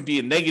went from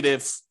being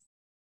negative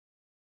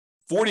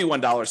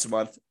 $41 a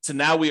month to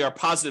now we are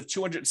positive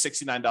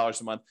 $269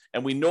 a month,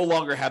 and we no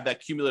longer have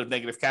that cumulative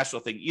negative cash flow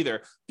thing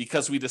either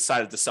because we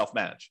decided to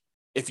self-manage.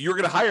 If you're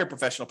going to hire a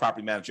professional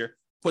property manager,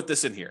 put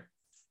this in here.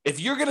 If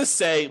you're going to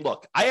say,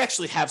 look, I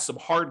actually have some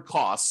hard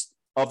costs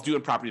of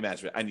doing property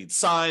management. I need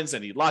signs, I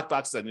need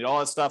lockboxes, I need all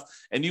that stuff.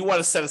 And you want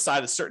to set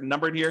aside a certain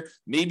number in here.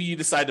 Maybe you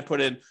decide to put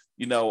in,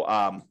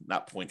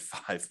 not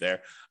 0.5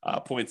 there,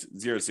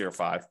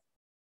 0.005.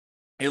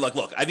 Hey,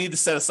 look, I need to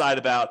set aside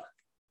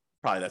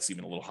probably that's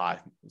even a little high.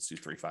 Let's do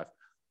 3.5.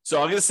 So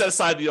I'm going to set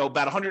aside,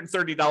 about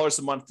 $130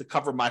 a month to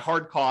cover my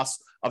hard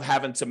costs of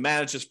having to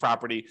manage this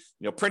property,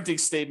 printing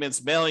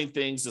statements, mailing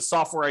things, the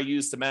software I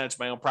use to manage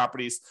my own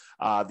properties,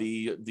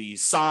 the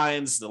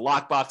signs, the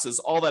lock boxes,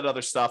 all that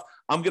other stuff.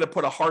 I'm going to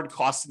put a hard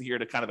cost in here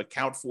to kind of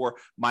account for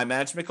my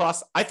management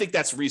costs. I think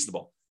that's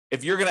reasonable.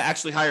 If you're going to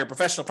actually hire a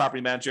professional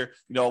property manager,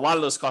 a lot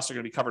of those costs are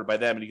going to be covered by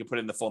them and you can put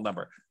in the full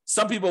number.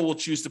 Some people will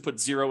choose to put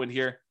 0 in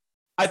here.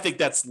 I think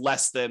that's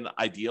less than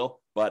ideal,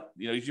 but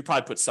you should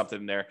probably put something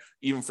in there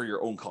even for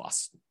your own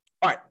costs.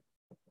 All right.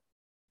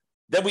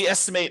 Then we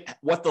estimate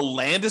what the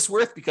land is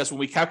worth because when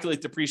we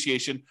calculate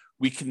depreciation,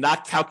 we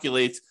cannot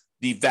calculate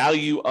the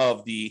value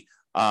of the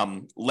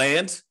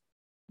land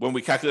when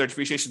we calculate our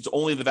depreciation, it's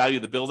only the value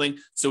of the building.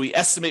 So we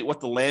estimate what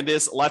the land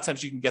is. A lot of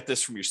times you can get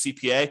this from your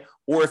CPA,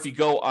 or if you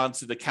go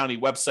onto the county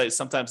website,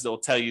 sometimes they'll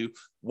tell you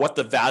what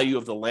the value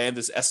of the land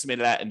is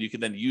estimated at, and you can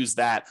then use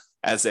that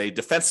as a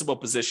defensible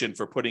position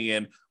for putting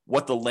in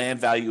what the land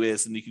value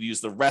is, and you can use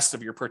the rest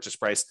of your purchase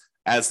price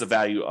as the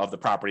value of the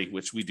property,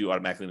 which we do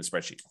automatically in the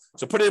spreadsheet.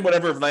 So put in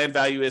whatever land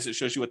value is. It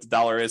shows you what the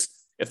dollar is.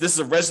 If this is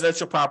a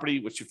residential property,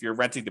 which if you're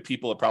renting to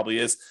people, it probably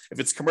is. If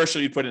it's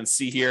commercial, you put in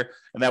C here,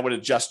 and that would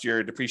adjust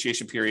your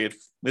depreciation period. In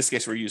this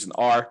case, we're using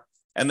R.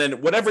 And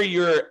then whatever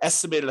your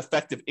estimated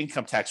effective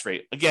income tax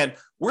rate, again,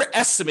 we're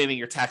estimating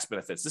your tax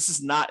benefits. This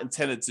is not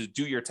intended to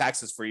do your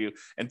taxes for you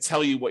and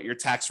tell you what your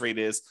tax rate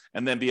is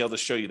and then be able to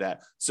show you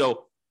that.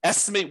 So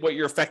estimate what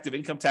your effective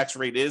income tax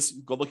rate is.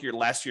 Go look at your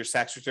last year's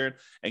tax return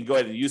and go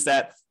ahead and use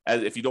that.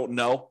 As if you don't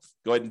know,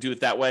 go ahead and do it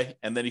that way.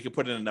 And then you can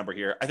put in a number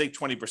here. I think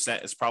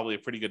 20% is probably a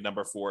pretty good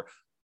number for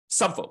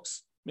some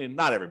folks. I mean,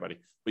 not everybody,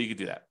 but you can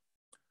do that.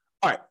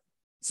 All right.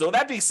 So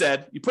that being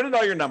said, you put in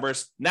all your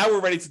numbers. Now we're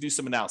ready to do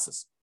some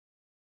analysis.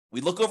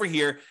 We look over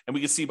here and we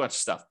can see a bunch of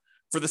stuff.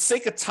 For the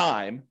sake of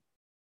time,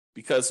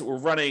 because we're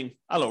running,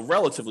 I don't know,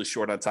 relatively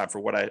short on time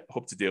for what I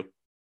hope to do,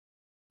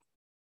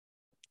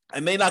 I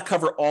may not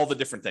cover all the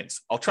different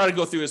things. I'll try to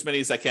go through as many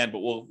as I can, but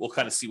we'll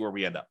kind of see where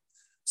we end up.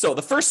 So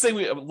the first thing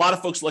a lot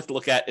of folks like to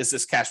look at is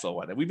this cash flow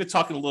one. And we've been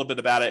talking a little bit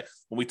about it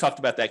when we talked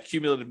about that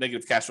cumulative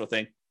negative cash flow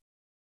thing.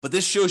 But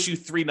this shows you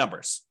three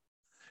numbers.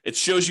 It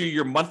shows you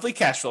your monthly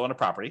cash flow on a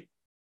property,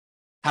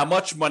 how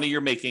much money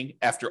you're making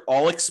after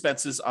all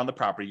expenses on the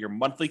property, your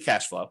monthly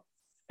cash flow.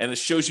 And it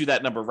shows you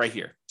that number right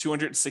here,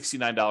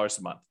 $269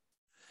 a month.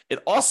 It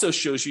also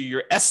shows you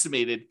your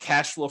estimated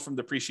cash flow from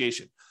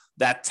depreciation,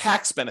 that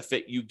tax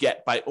benefit you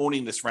get by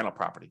owning this rental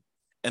property.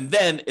 And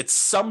then it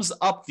sums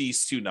up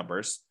these two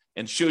numbers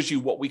and shows you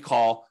what we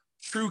call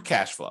true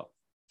cash flow.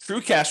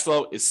 True cash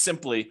flow is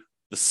simply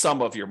the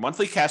sum of your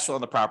monthly cash flow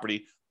on the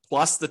property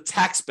plus the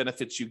tax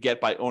benefits you get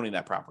by owning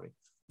that property,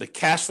 the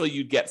cash flow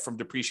you'd get from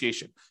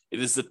depreciation. It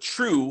is the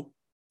true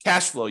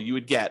cash flow you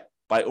would get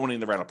by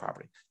owning the rental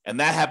property. And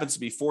that happens to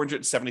be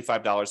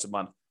 $475 a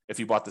month if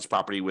you bought this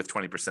property with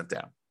 20%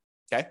 down,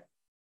 okay?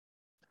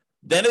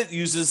 Then it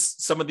uses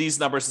some of these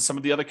numbers and some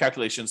of the other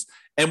calculations,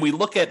 and we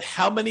look at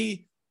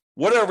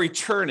what our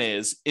return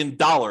is in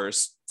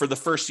dollars for the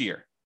first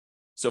year.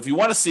 So if you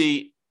want to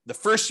see the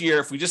first year,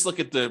 if we just look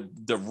at the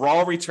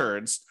raw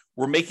returns,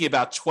 we're making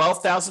about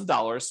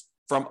 $12,000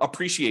 from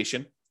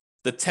appreciation.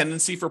 The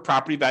tendency for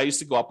property values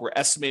to go up, we're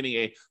estimating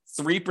a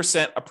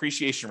 3%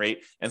 appreciation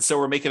rate. And so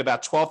we're making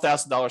about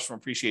 $12,000 from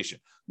appreciation.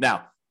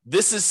 Now,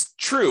 this is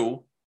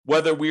true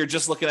whether we are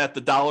just looking at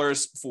the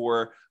dollars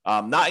for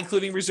not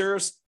including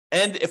reserves,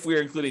 and if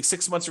we're including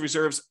 6 months of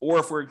reserves, or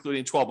if we're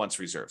including 12 months of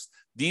reserves.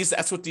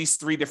 That's what these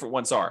three different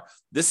ones are.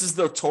 This is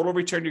the total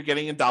return you're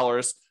getting in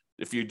dollars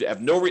if you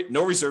have no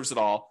reserves at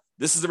all.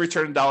 This is the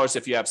return in dollars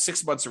if you have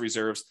 6 months of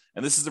reserves,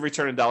 and this is the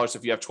return in dollars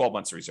if you have 12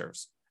 months of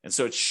reserves. And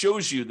so it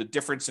shows you the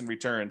difference in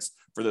returns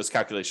for those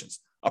calculations.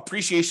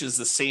 Appreciation is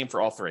the same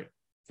for all three,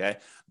 okay?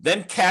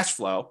 Then cash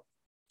flow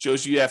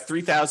shows you have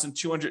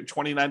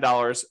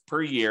 $3,229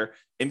 per year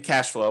in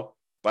cash flow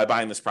by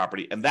buying this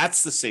property, and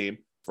that's the same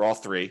for all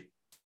three.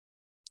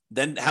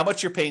 Then how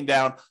much you're paying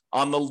down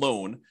on the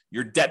loan,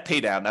 your debt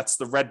pay down, that's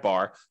the red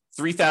bar.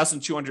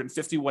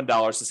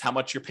 $3,251 is how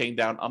much you're paying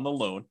down on the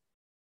loan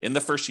in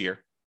the first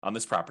year on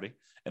this property.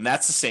 And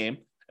that's the same.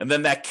 And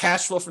then that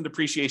cash flow from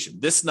depreciation,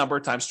 this number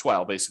times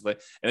 12, basically.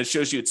 And it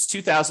shows you it's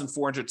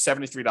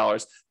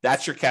 $2,473.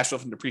 That's your cash flow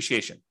from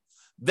depreciation.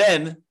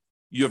 Then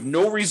you have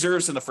no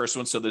reserves in the first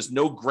one, so there's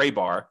no gray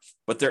bar.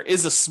 But there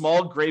is a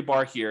small gray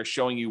bar here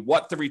showing you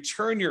what the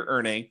return you're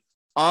earning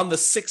on the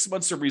 6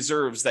 months of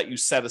reserves that you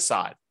set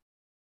aside.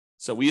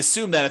 So we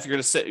assume that if you're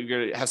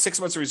going to have 6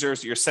 months of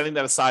reserves, you're setting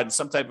that aside in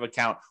some type of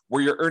account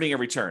where you're earning a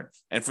return.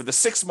 And for the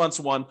 6 months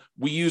one,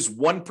 we use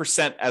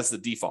 1% as the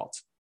default.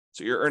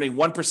 So you're earning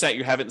 1%,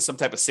 you have it in some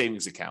type of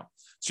savings account.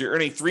 So you're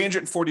earning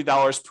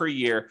 $340 per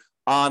year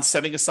on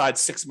setting aside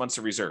 6 months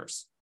of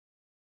reserves.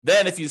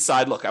 Then if you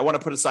decide, look, I want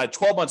to put aside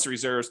 12 months of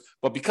reserves,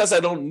 but because I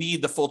don't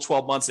need the full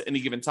 12 months at any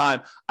given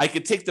time, I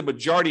could take the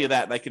majority of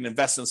that and I can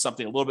invest in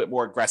something a little bit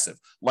more aggressive,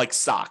 like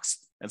stocks.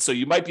 And so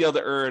you might be able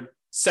to earn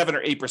 7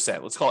 or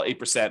 8%. Let's call it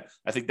 8%.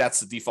 I think that's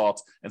the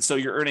default. And so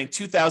you're earning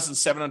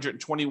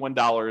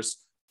 $2,721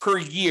 per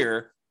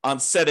year on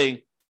setting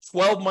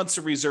 12 months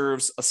of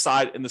reserves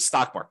aside in the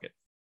stock market.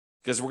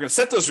 Because we're going to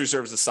set those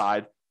reserves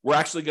aside, we're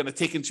actually going to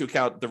take into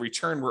account the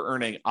return we're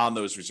earning on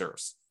those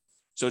reserves.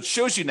 So it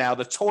shows you now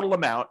the total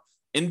amount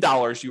in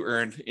dollars you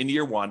earned in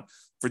year one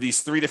for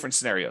these three different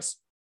scenarios.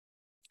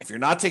 If you're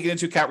not taking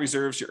into account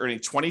reserves, you're earning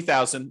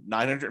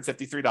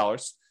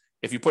 $20,953.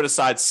 If you put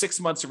aside 6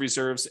 months of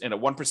reserves in a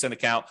 1%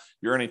 account,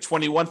 you're earning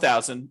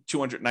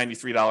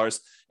 $21,293.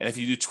 And if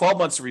you do 12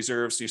 months of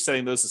reserves, so you're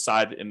setting those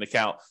aside in the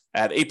account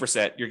at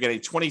 8%, you're getting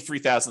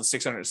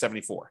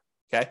 $23,674.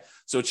 Okay.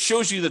 So it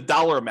shows you the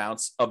dollar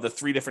amounts of the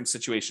three different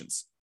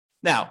situations.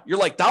 Now, you're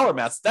like, dollar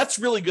amounts, that's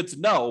really good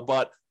to know,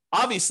 but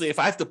Obviously, if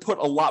I have to put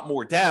a lot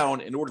more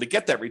down in order to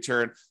get that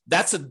return,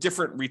 that's a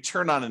different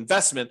return on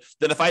investment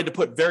than if I had to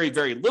put very,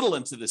 very little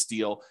into this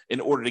deal in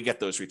order to get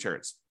those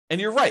returns.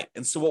 And you're right.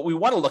 And so what we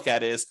want to look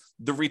at is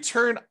the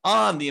return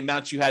on the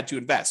amount you had to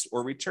invest,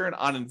 or return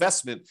on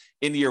investment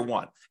in year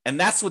one. And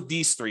that's what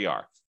these three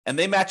are. And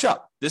they match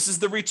up. This is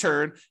the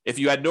return if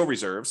you had no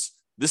reserves.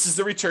 This is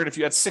the return if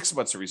you had 6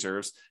 months of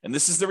reserves. And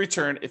this is the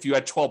return if you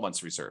had 12 months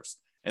of reserves.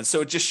 And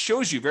so it just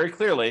shows you very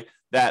clearly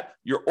that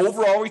your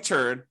overall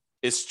return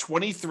is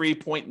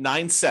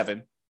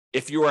 23.97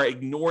 if you are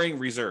ignoring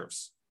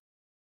reserves,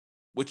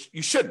 which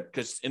you shouldn't,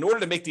 because in order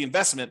to make the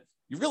investment,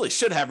 you really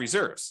should have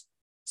reserves.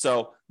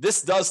 So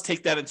this does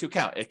take that into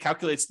account. It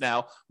calculates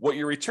now what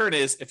your return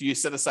is if you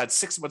set aside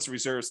 6 months of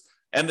reserves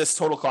and this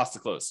total cost to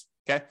close.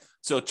 Okay.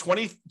 So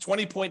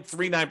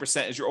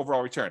 20.39% is your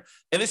overall return.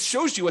 And it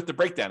shows you what the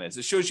breakdown is.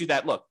 It shows you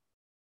that, look,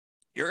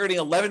 you're earning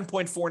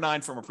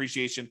 11.49 from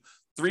appreciation.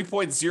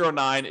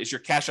 3.09 is your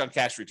cash on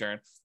cash return.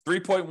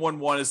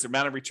 3.11 is the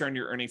amount of return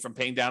you're earning from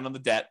paying down on the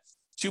debt.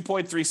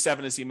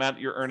 2.37 is the amount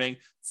you're earning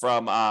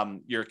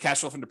from your cash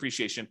flow from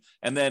depreciation.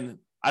 And then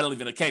I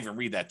can't even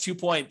read that. 2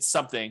 point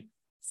something,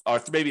 or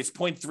maybe it's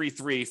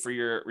 0.33 for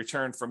your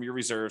return from your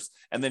reserves.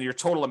 And then your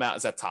total amount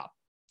is at top.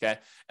 Okay.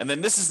 And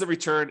then this is the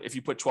return if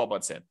you put 12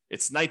 months in.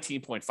 It's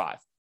 19.5.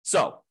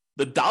 So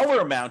the dollar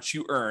amount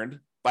you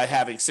earned by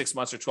having 6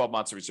 months or 12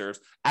 months of reserves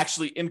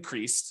actually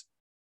increased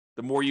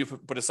the more you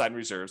put aside in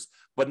reserves.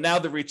 But now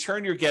the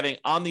return you're getting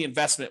on the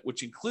investment,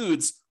 which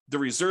includes the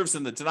reserves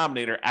in the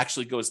denominator,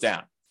 actually goes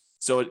down.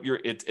 So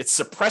it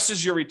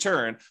suppresses your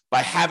return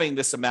by having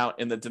this amount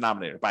in the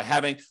denominator, by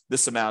having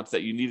this amount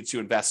that you needed to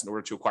invest in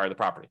order to acquire the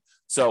property.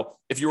 So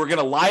if you were going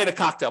to lie at a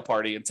cocktail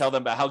party and tell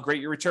them about how great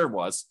your return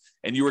was,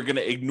 and you were going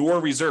to ignore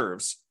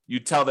reserves,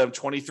 you'd tell them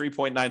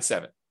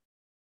 23.97.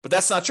 But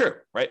that's not true,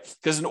 right?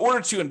 Because in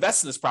order to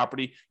invest in this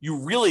property, you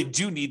really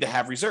do need to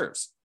have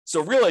reserves.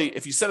 So really,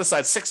 if you set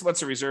aside 6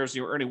 months of reserves and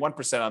you were earning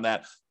 1% on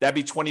that, that'd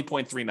be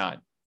 20.39.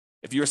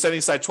 If you were setting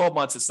aside 12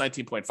 months, it's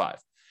 19.5.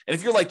 And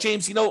if you're like,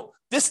 James,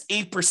 this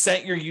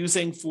 8% you're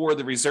using for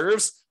the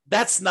reserves,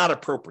 that's not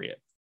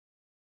appropriate.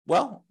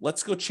 Well,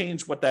 let's go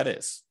change what that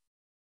is.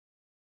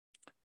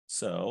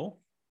 So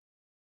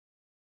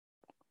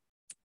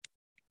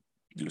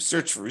do a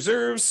search for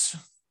reserves.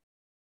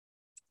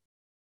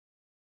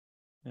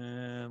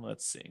 And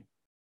let's see.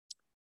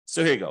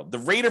 So here you go. The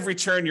rate of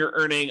return you're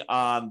earning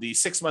on the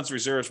 6 months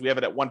reserves, we have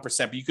it at 1%,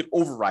 but you could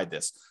override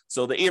this.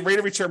 So the rate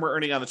of return we're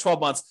earning on the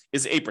 12 months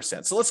is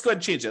 8%. So let's go ahead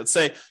and change it. Let's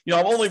say,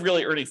 I'm only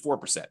really earning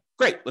 4%.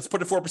 Great. Let's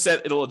put it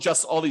 4%. It'll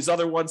adjust all these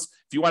other ones.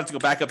 If you want it to go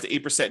back up to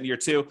 8% in year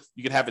two,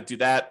 you can have it do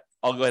that.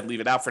 I'll go ahead and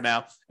leave it out for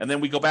now. And then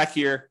we go back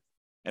here,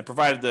 and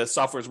provided the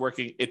software is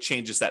working, it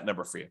changes that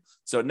number for you.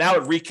 So now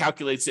it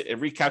recalculates it.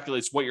 It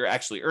recalculates what you're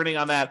actually earning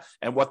on that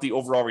and what the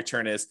overall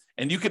return is.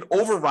 And you can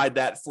override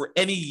that for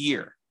any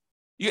year.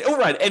 You can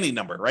override any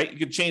number, right? You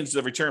can change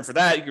the return for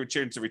that. You can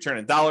change the return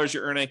in dollars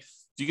you're earning.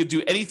 You can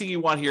do anything you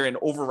want here and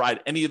override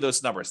any of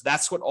those numbers.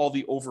 That's what all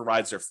the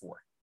overrides are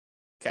for.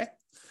 Okay.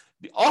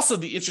 Also,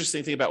 the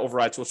interesting thing about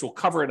overrides, which we'll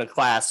cover in a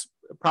class,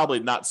 probably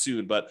not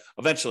soon, but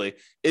eventually,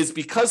 is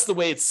because the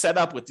way it's set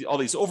up with all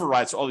these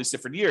overrides for all these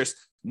different years,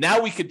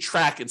 now we could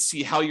track and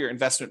see how your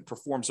investment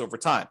performs over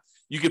time.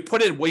 You could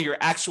put in what your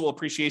actual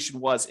appreciation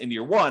was in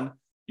year one.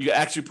 You could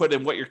actually put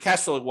in what your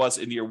cash flow was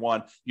in year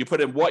one. You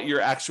put in what your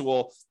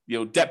actual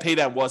debt pay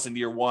down was in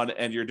year one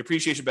and your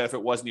depreciation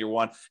benefit was in year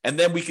one. And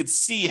then we could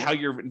see how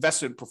your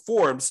investment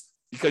performs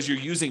because you're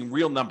using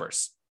real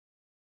numbers.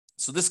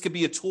 So this could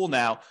be a tool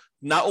now,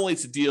 not only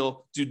to do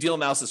deal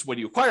analysis when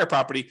you acquire a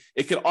property,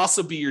 it could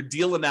also be your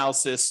deal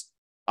analysis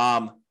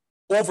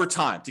over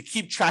time to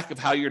keep track of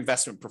how your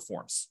investment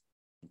performs.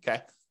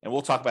 Okay. And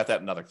we'll talk about that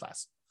in another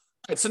class.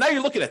 All right, so now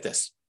you're looking at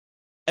this.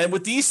 And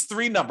with these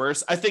three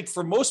numbers, I think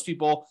for most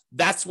people,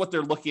 that's what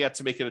they're looking at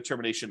to make a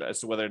determination as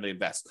to whether they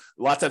invest.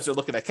 A lot of times they're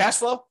looking at cash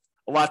flow.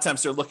 A lot of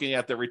times they're looking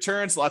at their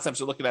returns. A lot of times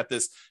they're looking at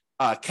this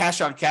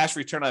cash on cash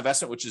return on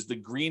investment, which is the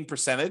green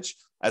percentage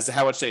as to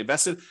how much they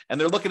invested.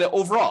 And they're looking at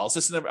overall, is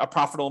this a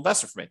profitable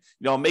investment for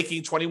me? I'm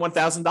making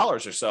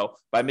 $21,000 or so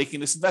by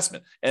making this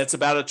investment. And it's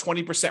about a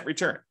 20%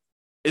 return.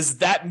 Is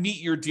that meet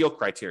your deal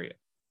criteria?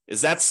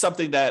 Is that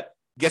something that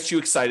gets you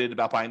excited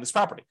about buying this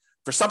property?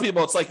 For some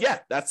people, it's like, yeah,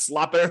 that's a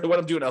lot better than what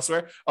I'm doing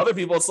elsewhere. Other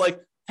people, it's like,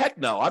 heck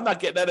no, I'm not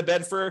getting out of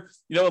bed for,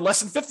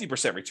 less than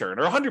 50% return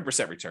or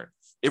 100% return.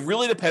 It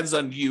really depends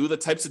on you, the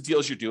types of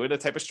deals you're doing, the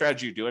type of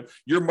strategy you're doing,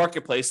 your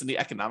marketplace and the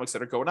economics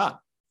that are going on.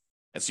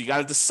 And so you got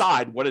to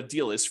decide what a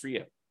deal is for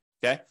you.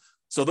 Okay.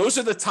 So those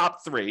are the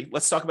top three.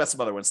 Let's talk about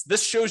some other ones.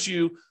 This shows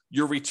you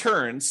your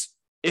returns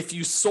if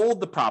you sold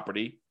the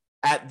property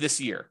at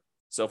this year.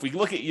 So if we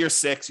look at year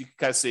 6, you can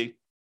kind of see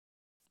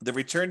the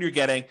return you're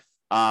getting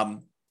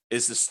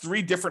is this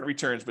 3 different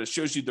returns, but it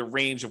shows you the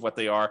range of what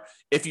they are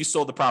if you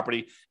sold the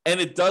property. And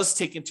it does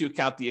take into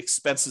account the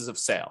expenses of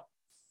sale.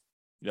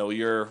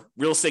 Your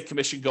real estate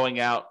commission going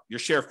out, your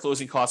share of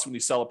closing costs when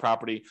you sell a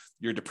property,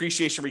 your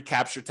depreciation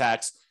recapture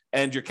tax,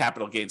 and your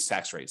capital gains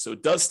tax rate. So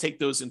it does take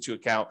those into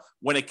account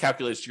when it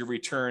calculates your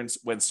returns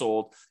when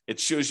sold. It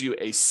shows you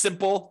a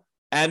simple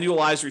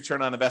annualized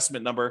return on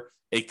investment number,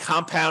 a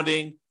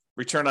compounding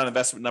return on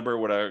investment number,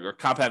 or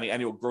compounding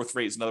annual growth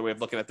rate is another way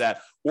of looking at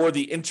that, or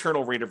the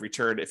internal rate of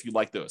return if you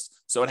like those.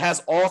 So it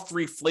has all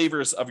three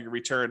flavors of your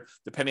return,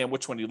 depending on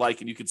which one you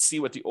like, and you can see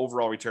what the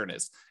overall return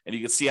is. And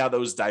you can see how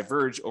those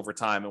diverge over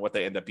time and what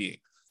they end up being.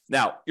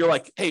 Now, you're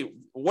like, hey,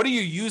 what are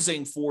you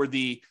using for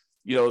the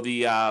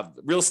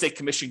real estate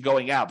commission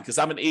going out? Because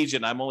I'm an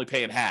agent, I'm only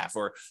paying half,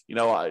 or,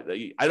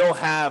 I don't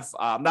have,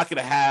 I'm not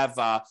going to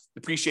have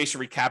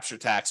depreciation recapture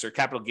tax or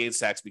capital gains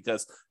tax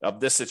because of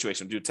this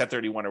situation, do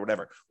 1031 or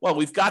whatever. Well,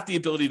 we've got the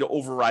ability to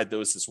override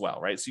those as well,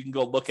 right? So you can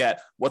go look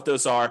at what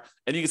those are,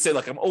 and you can say,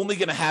 look, I'm only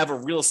going to have a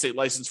real estate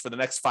license for the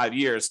next 5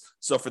 years.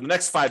 So for the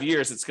next 5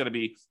 years, it's going to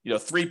be,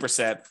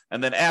 3%.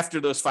 And then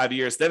after those 5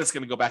 years, then it's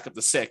going to go back up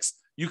to 6%.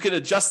 You can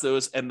adjust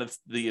those, and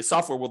the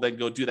software will then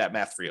go do that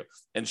math for you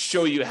and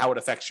show you how it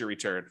affects your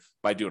return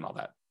by doing all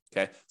that.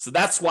 Okay, so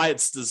that's why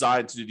it's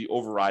designed to do the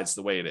overrides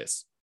the way it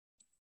is.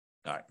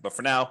 All right, but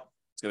for now,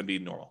 it's going to be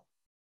normal.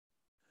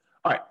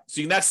 All right,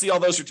 so you next see all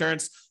those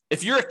returns.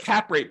 If you're a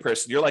cap rate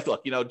person, you're like,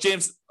 look,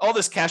 James, all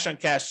this cash on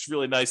cash is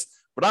really nice,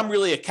 but I'm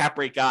really a cap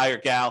rate guy or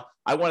gal.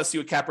 I want to see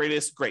what cap rate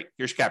is. Great,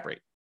 here's your cap rate.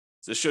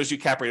 So it shows you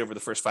cap rate over the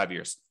first 5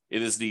 years.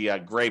 It is the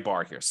gray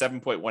bar here,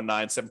 7.19,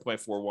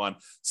 7.41,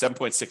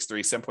 7.63,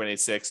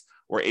 7.86,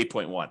 or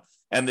 8.1.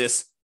 And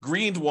this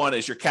green one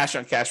is your cash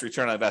on cash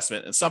return on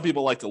investment. And some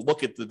people like to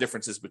look at the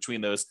differences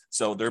between those.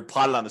 So they're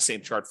plotted on the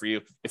same chart for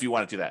you if you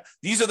want to do that.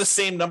 These are the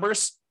same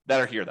numbers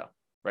that are here though,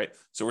 right?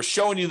 So we're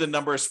showing you the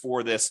numbers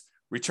for this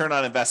return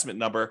on investment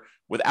number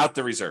without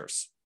the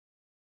reserves.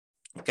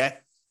 Okay.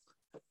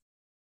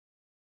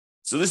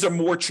 So these are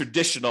more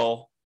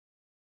traditional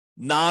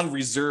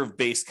non-reserve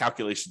based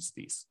calculations of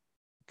these.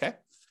 Okay.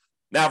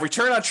 Now,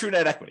 return on true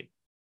net equity.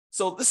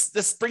 So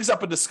this brings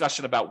up a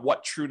discussion about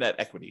what true net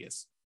equity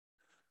is.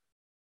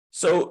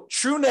 So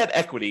true net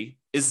equity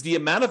is the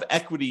amount of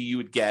equity you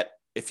would get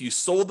if you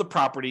sold the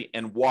property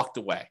and walked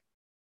away.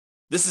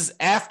 This is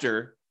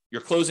after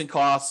your closing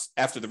costs,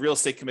 after the real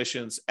estate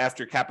commissions,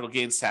 after capital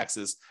gains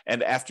taxes,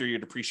 and after your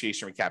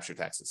depreciation recapture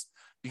taxes.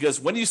 Because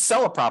when you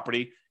sell a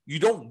property, you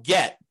don't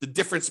get the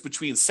difference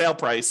between sale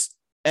price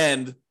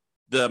and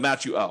the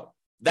amount you owe.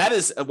 That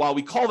is, while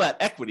we call that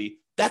equity,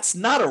 that's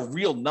not a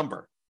real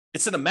number.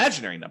 It's an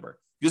imaginary number.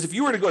 Because if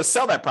you were to go to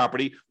sell that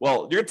property,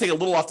 well, you're going to take a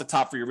little off the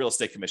top for your real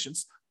estate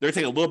commissions. They're going to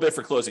take a little bit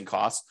for closing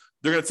costs.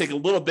 They're going to take a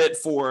little bit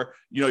for,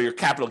 your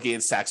capital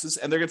gains taxes,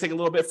 and they're going to take a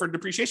little bit for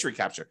depreciation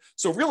recapture.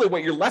 So really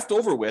what you're left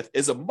over with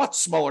is a much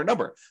smaller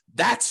number.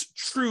 That's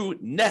true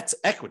net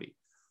equity.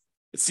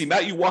 It's the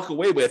amount you walk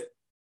away with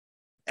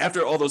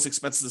after all those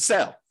expenses of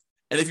sale.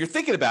 And if you're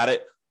thinking about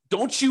it,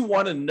 don't you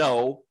want to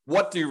know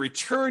what the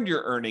return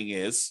you're earning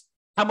is,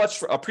 how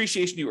much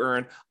appreciation you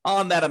earn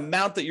on that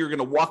amount that you're going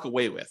to walk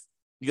away with?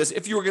 Because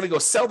if you were going to go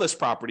sell this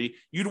property,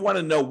 you'd want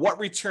to know what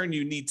return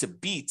you need to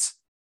beat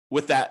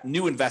with that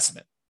new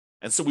investment.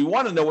 And so we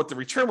want to know what the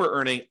return we're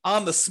earning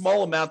on the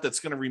small amount that's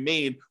going to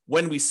remain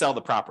when we sell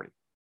the property.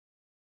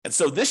 And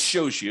so this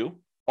shows you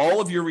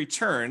all of your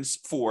returns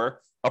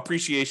for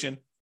appreciation,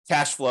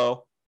 cash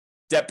flow,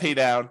 debt pay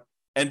down,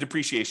 and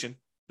depreciation,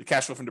 the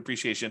cash flow from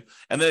depreciation.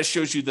 And then it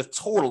shows you the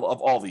total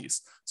of all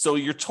these. So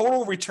your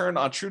total return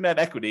on true net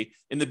equity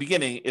in the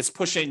beginning is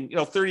pushing,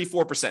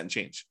 34% and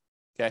change.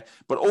 Okay.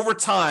 But over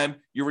time,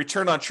 your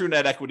return on true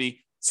net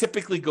equity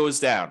typically goes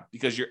down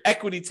because your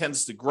equity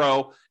tends to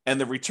grow,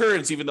 and the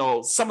returns, even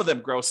though some of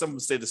them grow, some of them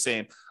stay the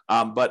same,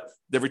 but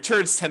the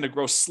returns tend to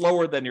grow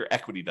slower than your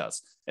equity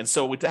does. And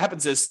so what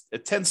happens is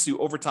it tends to,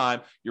 over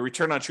time, your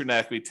return on true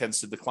net equity tends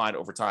to decline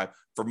over time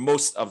for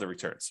most of the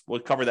returns. We'll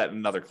cover that in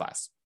another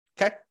class.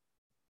 Okay.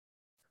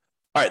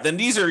 All right. Then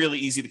these are really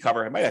easy to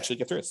cover. I might actually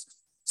get through this.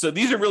 So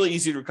these are really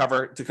easy to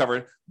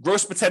cover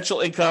gross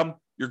potential income,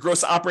 your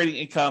gross operating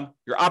income,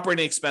 your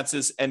operating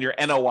expenses, and your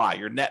NOI,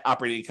 your net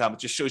operating income. It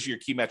just shows you your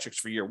key metrics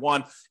for year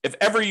one. If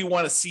ever you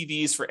want to see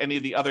these for any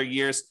of the other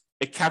years,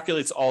 it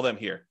calculates all of them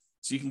here.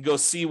 So you can go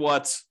see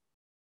what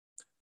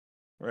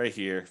right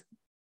here.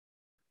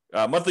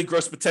 Monthly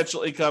gross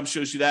potential income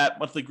shows you that.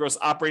 Monthly gross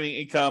operating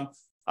income,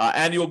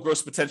 annual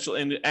gross potential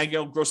and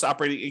annual gross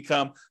operating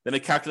income. Then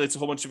it calculates a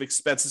whole bunch of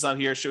expenses on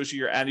here, shows you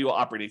your annual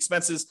operating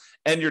expenses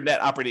and your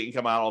net operating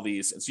income on all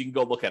these. And so you can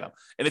go look at them.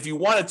 And if you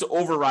wanted to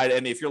override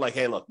any, if you're like,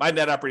 hey, look, my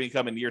net operating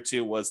income in year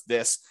two was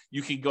this,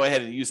 you can go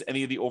ahead and use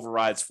any of the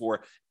overrides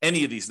for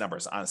any of these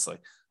numbers, honestly.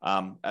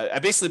 I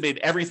basically made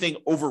everything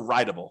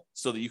overrideable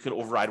so that you could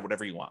override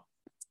whatever you want.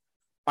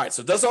 All right,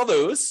 so it does all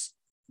those.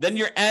 Then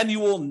your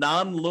annual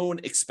non-loan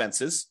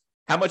expenses,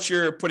 how much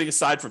you're putting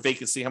aside for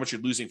vacancy, how much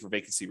you're losing for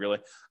vacancy, really.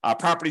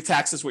 Property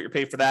taxes, what you're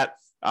paying for that.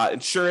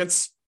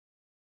 Insurance,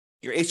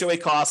 your HOA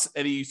costs,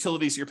 any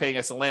utilities you're paying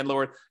as a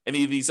landlord,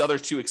 any of these other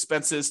two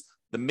expenses,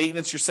 the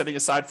maintenance you're setting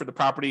aside for the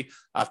property,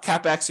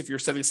 CapEx, if you're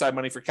setting aside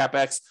money for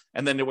CapEx,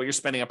 and then what you're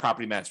spending on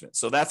property management.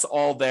 So that's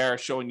all there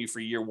showing you for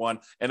year one.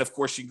 And of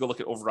course, you can go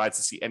look at overrides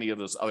to see any of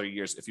those other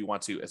years if you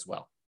want to as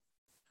well.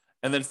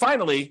 And then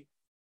finally,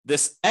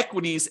 this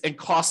equities and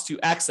cost to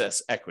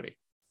access equity.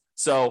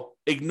 So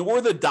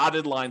ignore the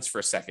dotted lines for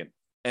a second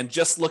and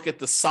just look at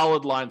the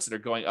solid lines that are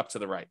going up to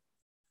the right.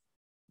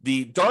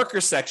 The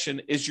darker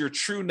section is your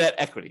true net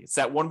equity. It's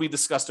that one we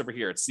discussed over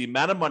here. It's the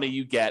amount of money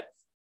you get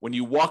when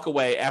you walk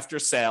away after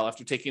sale,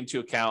 after taking into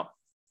account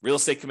real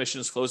estate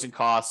commissions, closing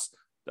costs,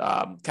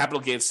 capital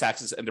gains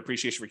taxes, and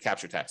depreciation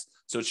recapture tax.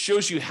 So it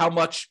shows you how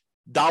much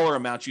dollar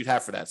amount you'd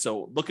have for that.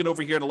 So looking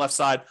over here on the left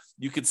side,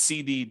 you can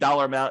see the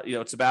dollar amount.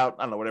 It's about,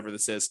 I don't know, whatever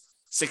this is,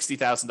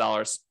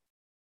 $60,000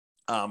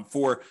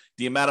 for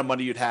the amount of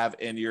money you'd have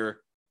in your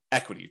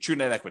equity, your true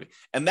net equity.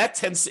 And that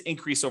tends to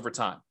increase over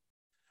time.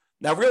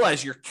 Now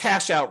realize your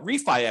cash out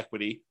refi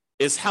equity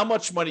is how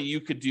much money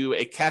you could do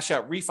a cash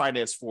out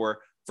refinance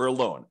for a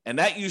loan. And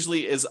that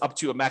usually is up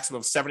to a maximum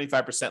of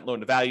 75% loan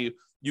to value.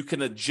 You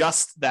can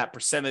adjust that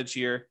percentage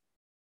here.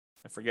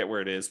 I forget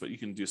where it is, but you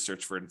can do a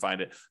search for it and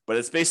find it. But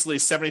it's basically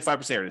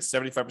 75%. It's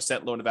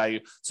 75% loan to value.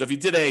 So if you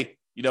did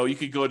you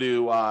could go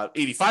to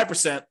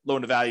 85%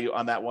 loan to value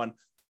on that one.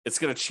 It's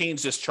going to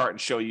change this chart and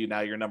show you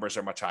now your numbers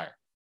are much higher.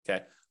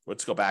 Okay.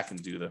 Let's go back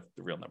and do the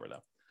real number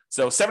though.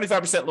 So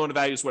 75% loan to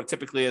value is what it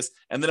typically is.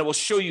 And then it will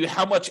show you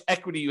how much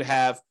equity you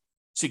have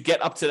to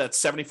get up to that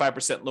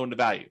 75% loan to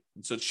value.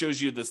 And so it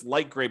shows you this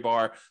light gray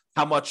bar,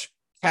 how much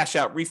cash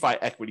out refi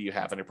equity you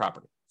have on your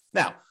property.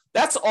 Now,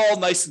 that's all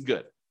nice and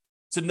good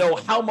to know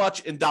how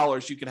much in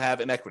dollars you can have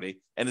in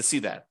equity and to see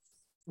that.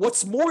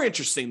 What's more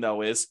interesting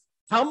though is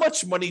how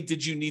much money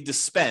did you need to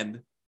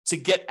spend to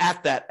get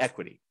at that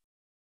equity?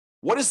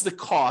 What is the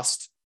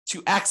cost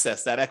to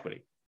access that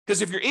equity?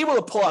 Because if you're able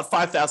to pull out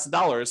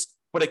 $5,000,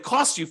 but it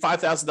costs you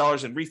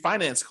 $5,000 in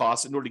refinance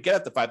costs in order to get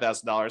at the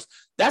 $5,000,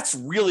 that's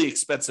really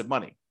expensive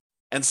money.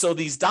 And so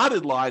these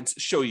dotted lines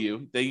show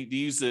you, they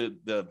use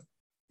the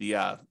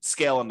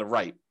scale on the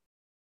right,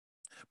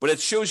 but it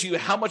shows you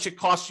how much it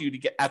costs you to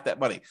get at that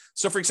money.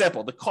 So for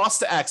example, the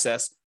cost to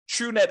access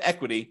true net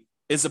equity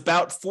is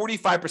about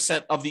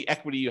 45% of the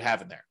equity you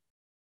have in there.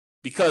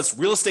 Because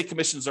real estate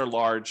commissions are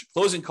large,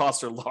 closing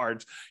costs are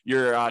large,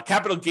 your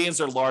capital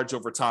gains are large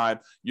over time,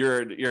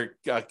 your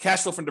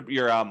cash flow from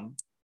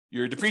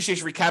your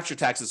depreciation recapture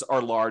taxes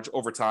are large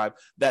over time,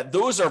 that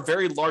those are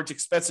very large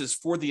expenses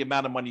for the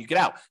amount of money you get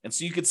out. And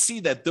so you can see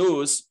that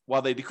those,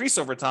 while they decrease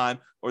over time,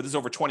 or this is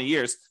over 20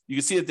 years, you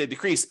can see that they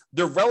decrease.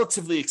 They're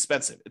relatively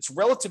expensive. It's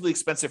relatively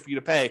expensive for you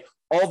to pay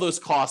all those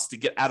costs to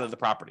get out of the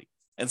property.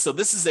 And so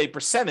this is a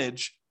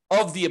percentage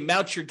of the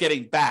amount you're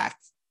getting back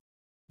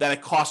that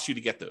it costs you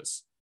to get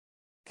those.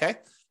 Okay.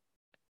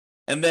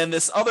 And then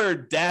this other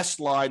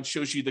dashed line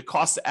shows you the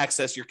cost to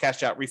access your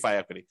cash out refi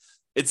equity.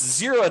 It's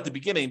zero at the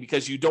beginning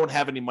because you don't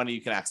have any money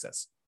you can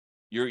access.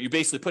 You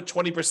basically put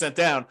 20%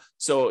 down,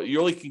 so you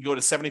only can go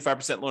to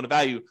 75% loan to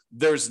value.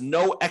 There's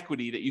no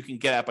equity that you can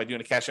get at by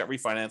doing a cash out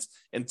refinance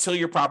until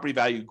your property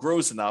value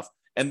grows enough,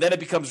 and then it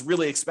becomes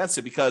really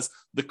expensive because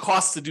the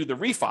cost to do the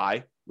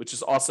refi, which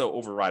is also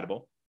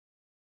overridable.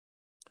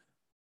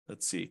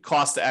 Let's see,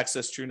 cost to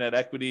access true net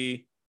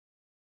equity.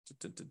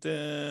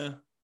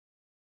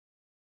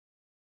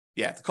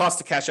 Yeah, the cost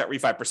to cash out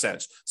refi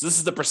percentage. So this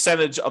is the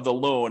percentage of the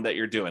loan that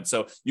you're doing.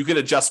 So you can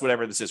adjust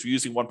whatever this is. We're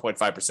using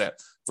 1.5%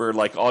 for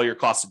like all your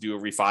costs to do a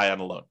refi on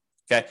a loan.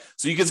 Okay,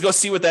 so you can go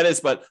see what that is.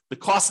 But the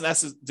cost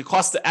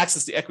to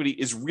access the equity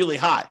is really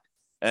high.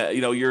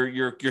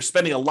 You're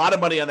spending a lot of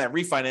money on that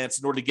refinance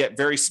in order to get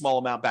very small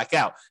amount back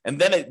out, and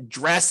then it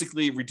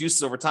drastically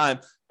reduces over time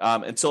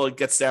until it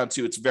gets down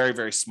to it's very,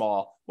 very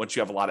small once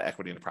you have a lot of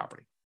equity in the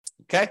property.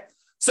 Okay,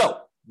 so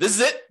this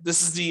is it.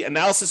 This is the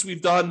analysis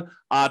we've done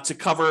to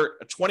cover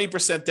a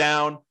 20%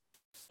 down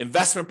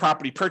investment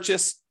property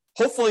purchase.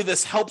 Hopefully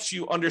this helps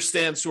you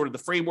understand sort of the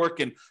framework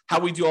and how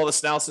we do all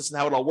this analysis and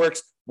how it all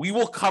works. We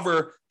will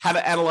cover how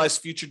to analyze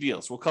future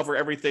deals. We'll cover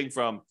everything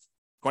from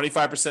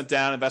 25%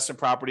 down investment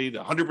property to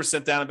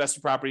 100% down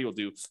investment property. We'll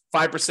do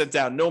 5%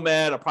 down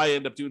nomad. I'll probably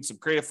end up doing some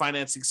creative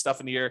financing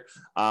stuff in here.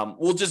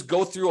 We'll just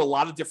go through a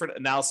lot of different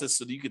analysis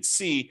so that you could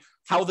see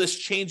how this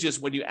changes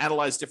when you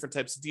analyze different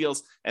types of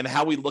deals and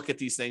how we look at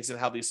these things and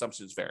how the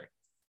assumptions vary.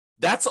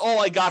 That's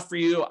all I got for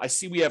you. I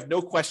see we have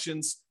no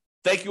questions.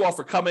 Thank you all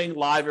for coming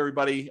live,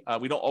 everybody.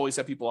 We don't always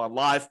have people on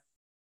live,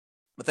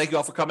 but thank you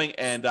all for coming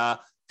and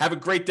have a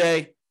great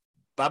day.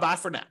 Bye-bye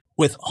for now.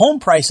 With home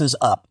prices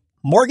up,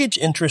 mortgage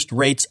interest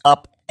rates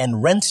up,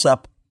 and rents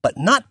up, but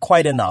not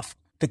quite enough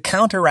to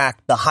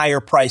counteract the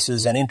higher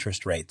prices and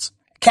interest rates,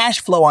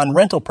 cash flow on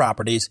rental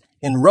properties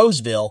in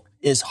Roseville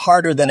is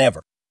harder than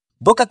ever.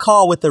 Book a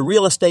call with the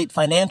Real Estate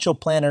Financial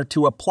Planner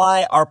to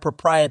apply our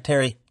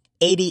proprietary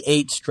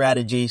 88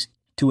 strategies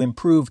to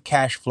improve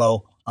cash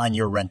flow on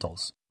your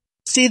rentals.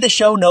 See the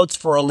show notes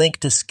for a link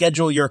to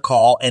schedule your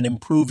call and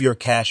improve your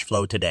cash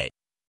flow today.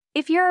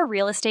 If you're a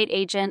real estate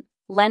agent,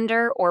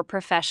 lender, or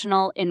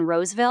professional in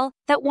Roseville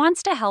that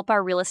wants to help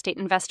our real estate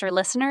investor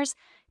listeners,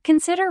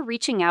 consider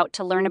reaching out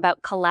to learn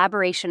about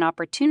collaboration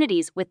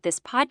opportunities with this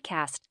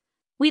podcast.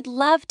 We'd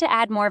love to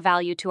add more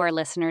value to our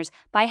listeners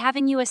by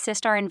having you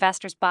assist our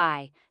investors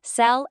buy,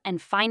 sell,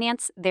 and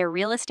finance their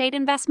real estate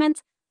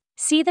investments.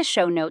 See the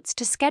show notes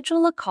to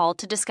schedule a call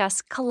to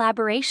discuss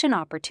collaboration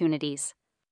opportunities.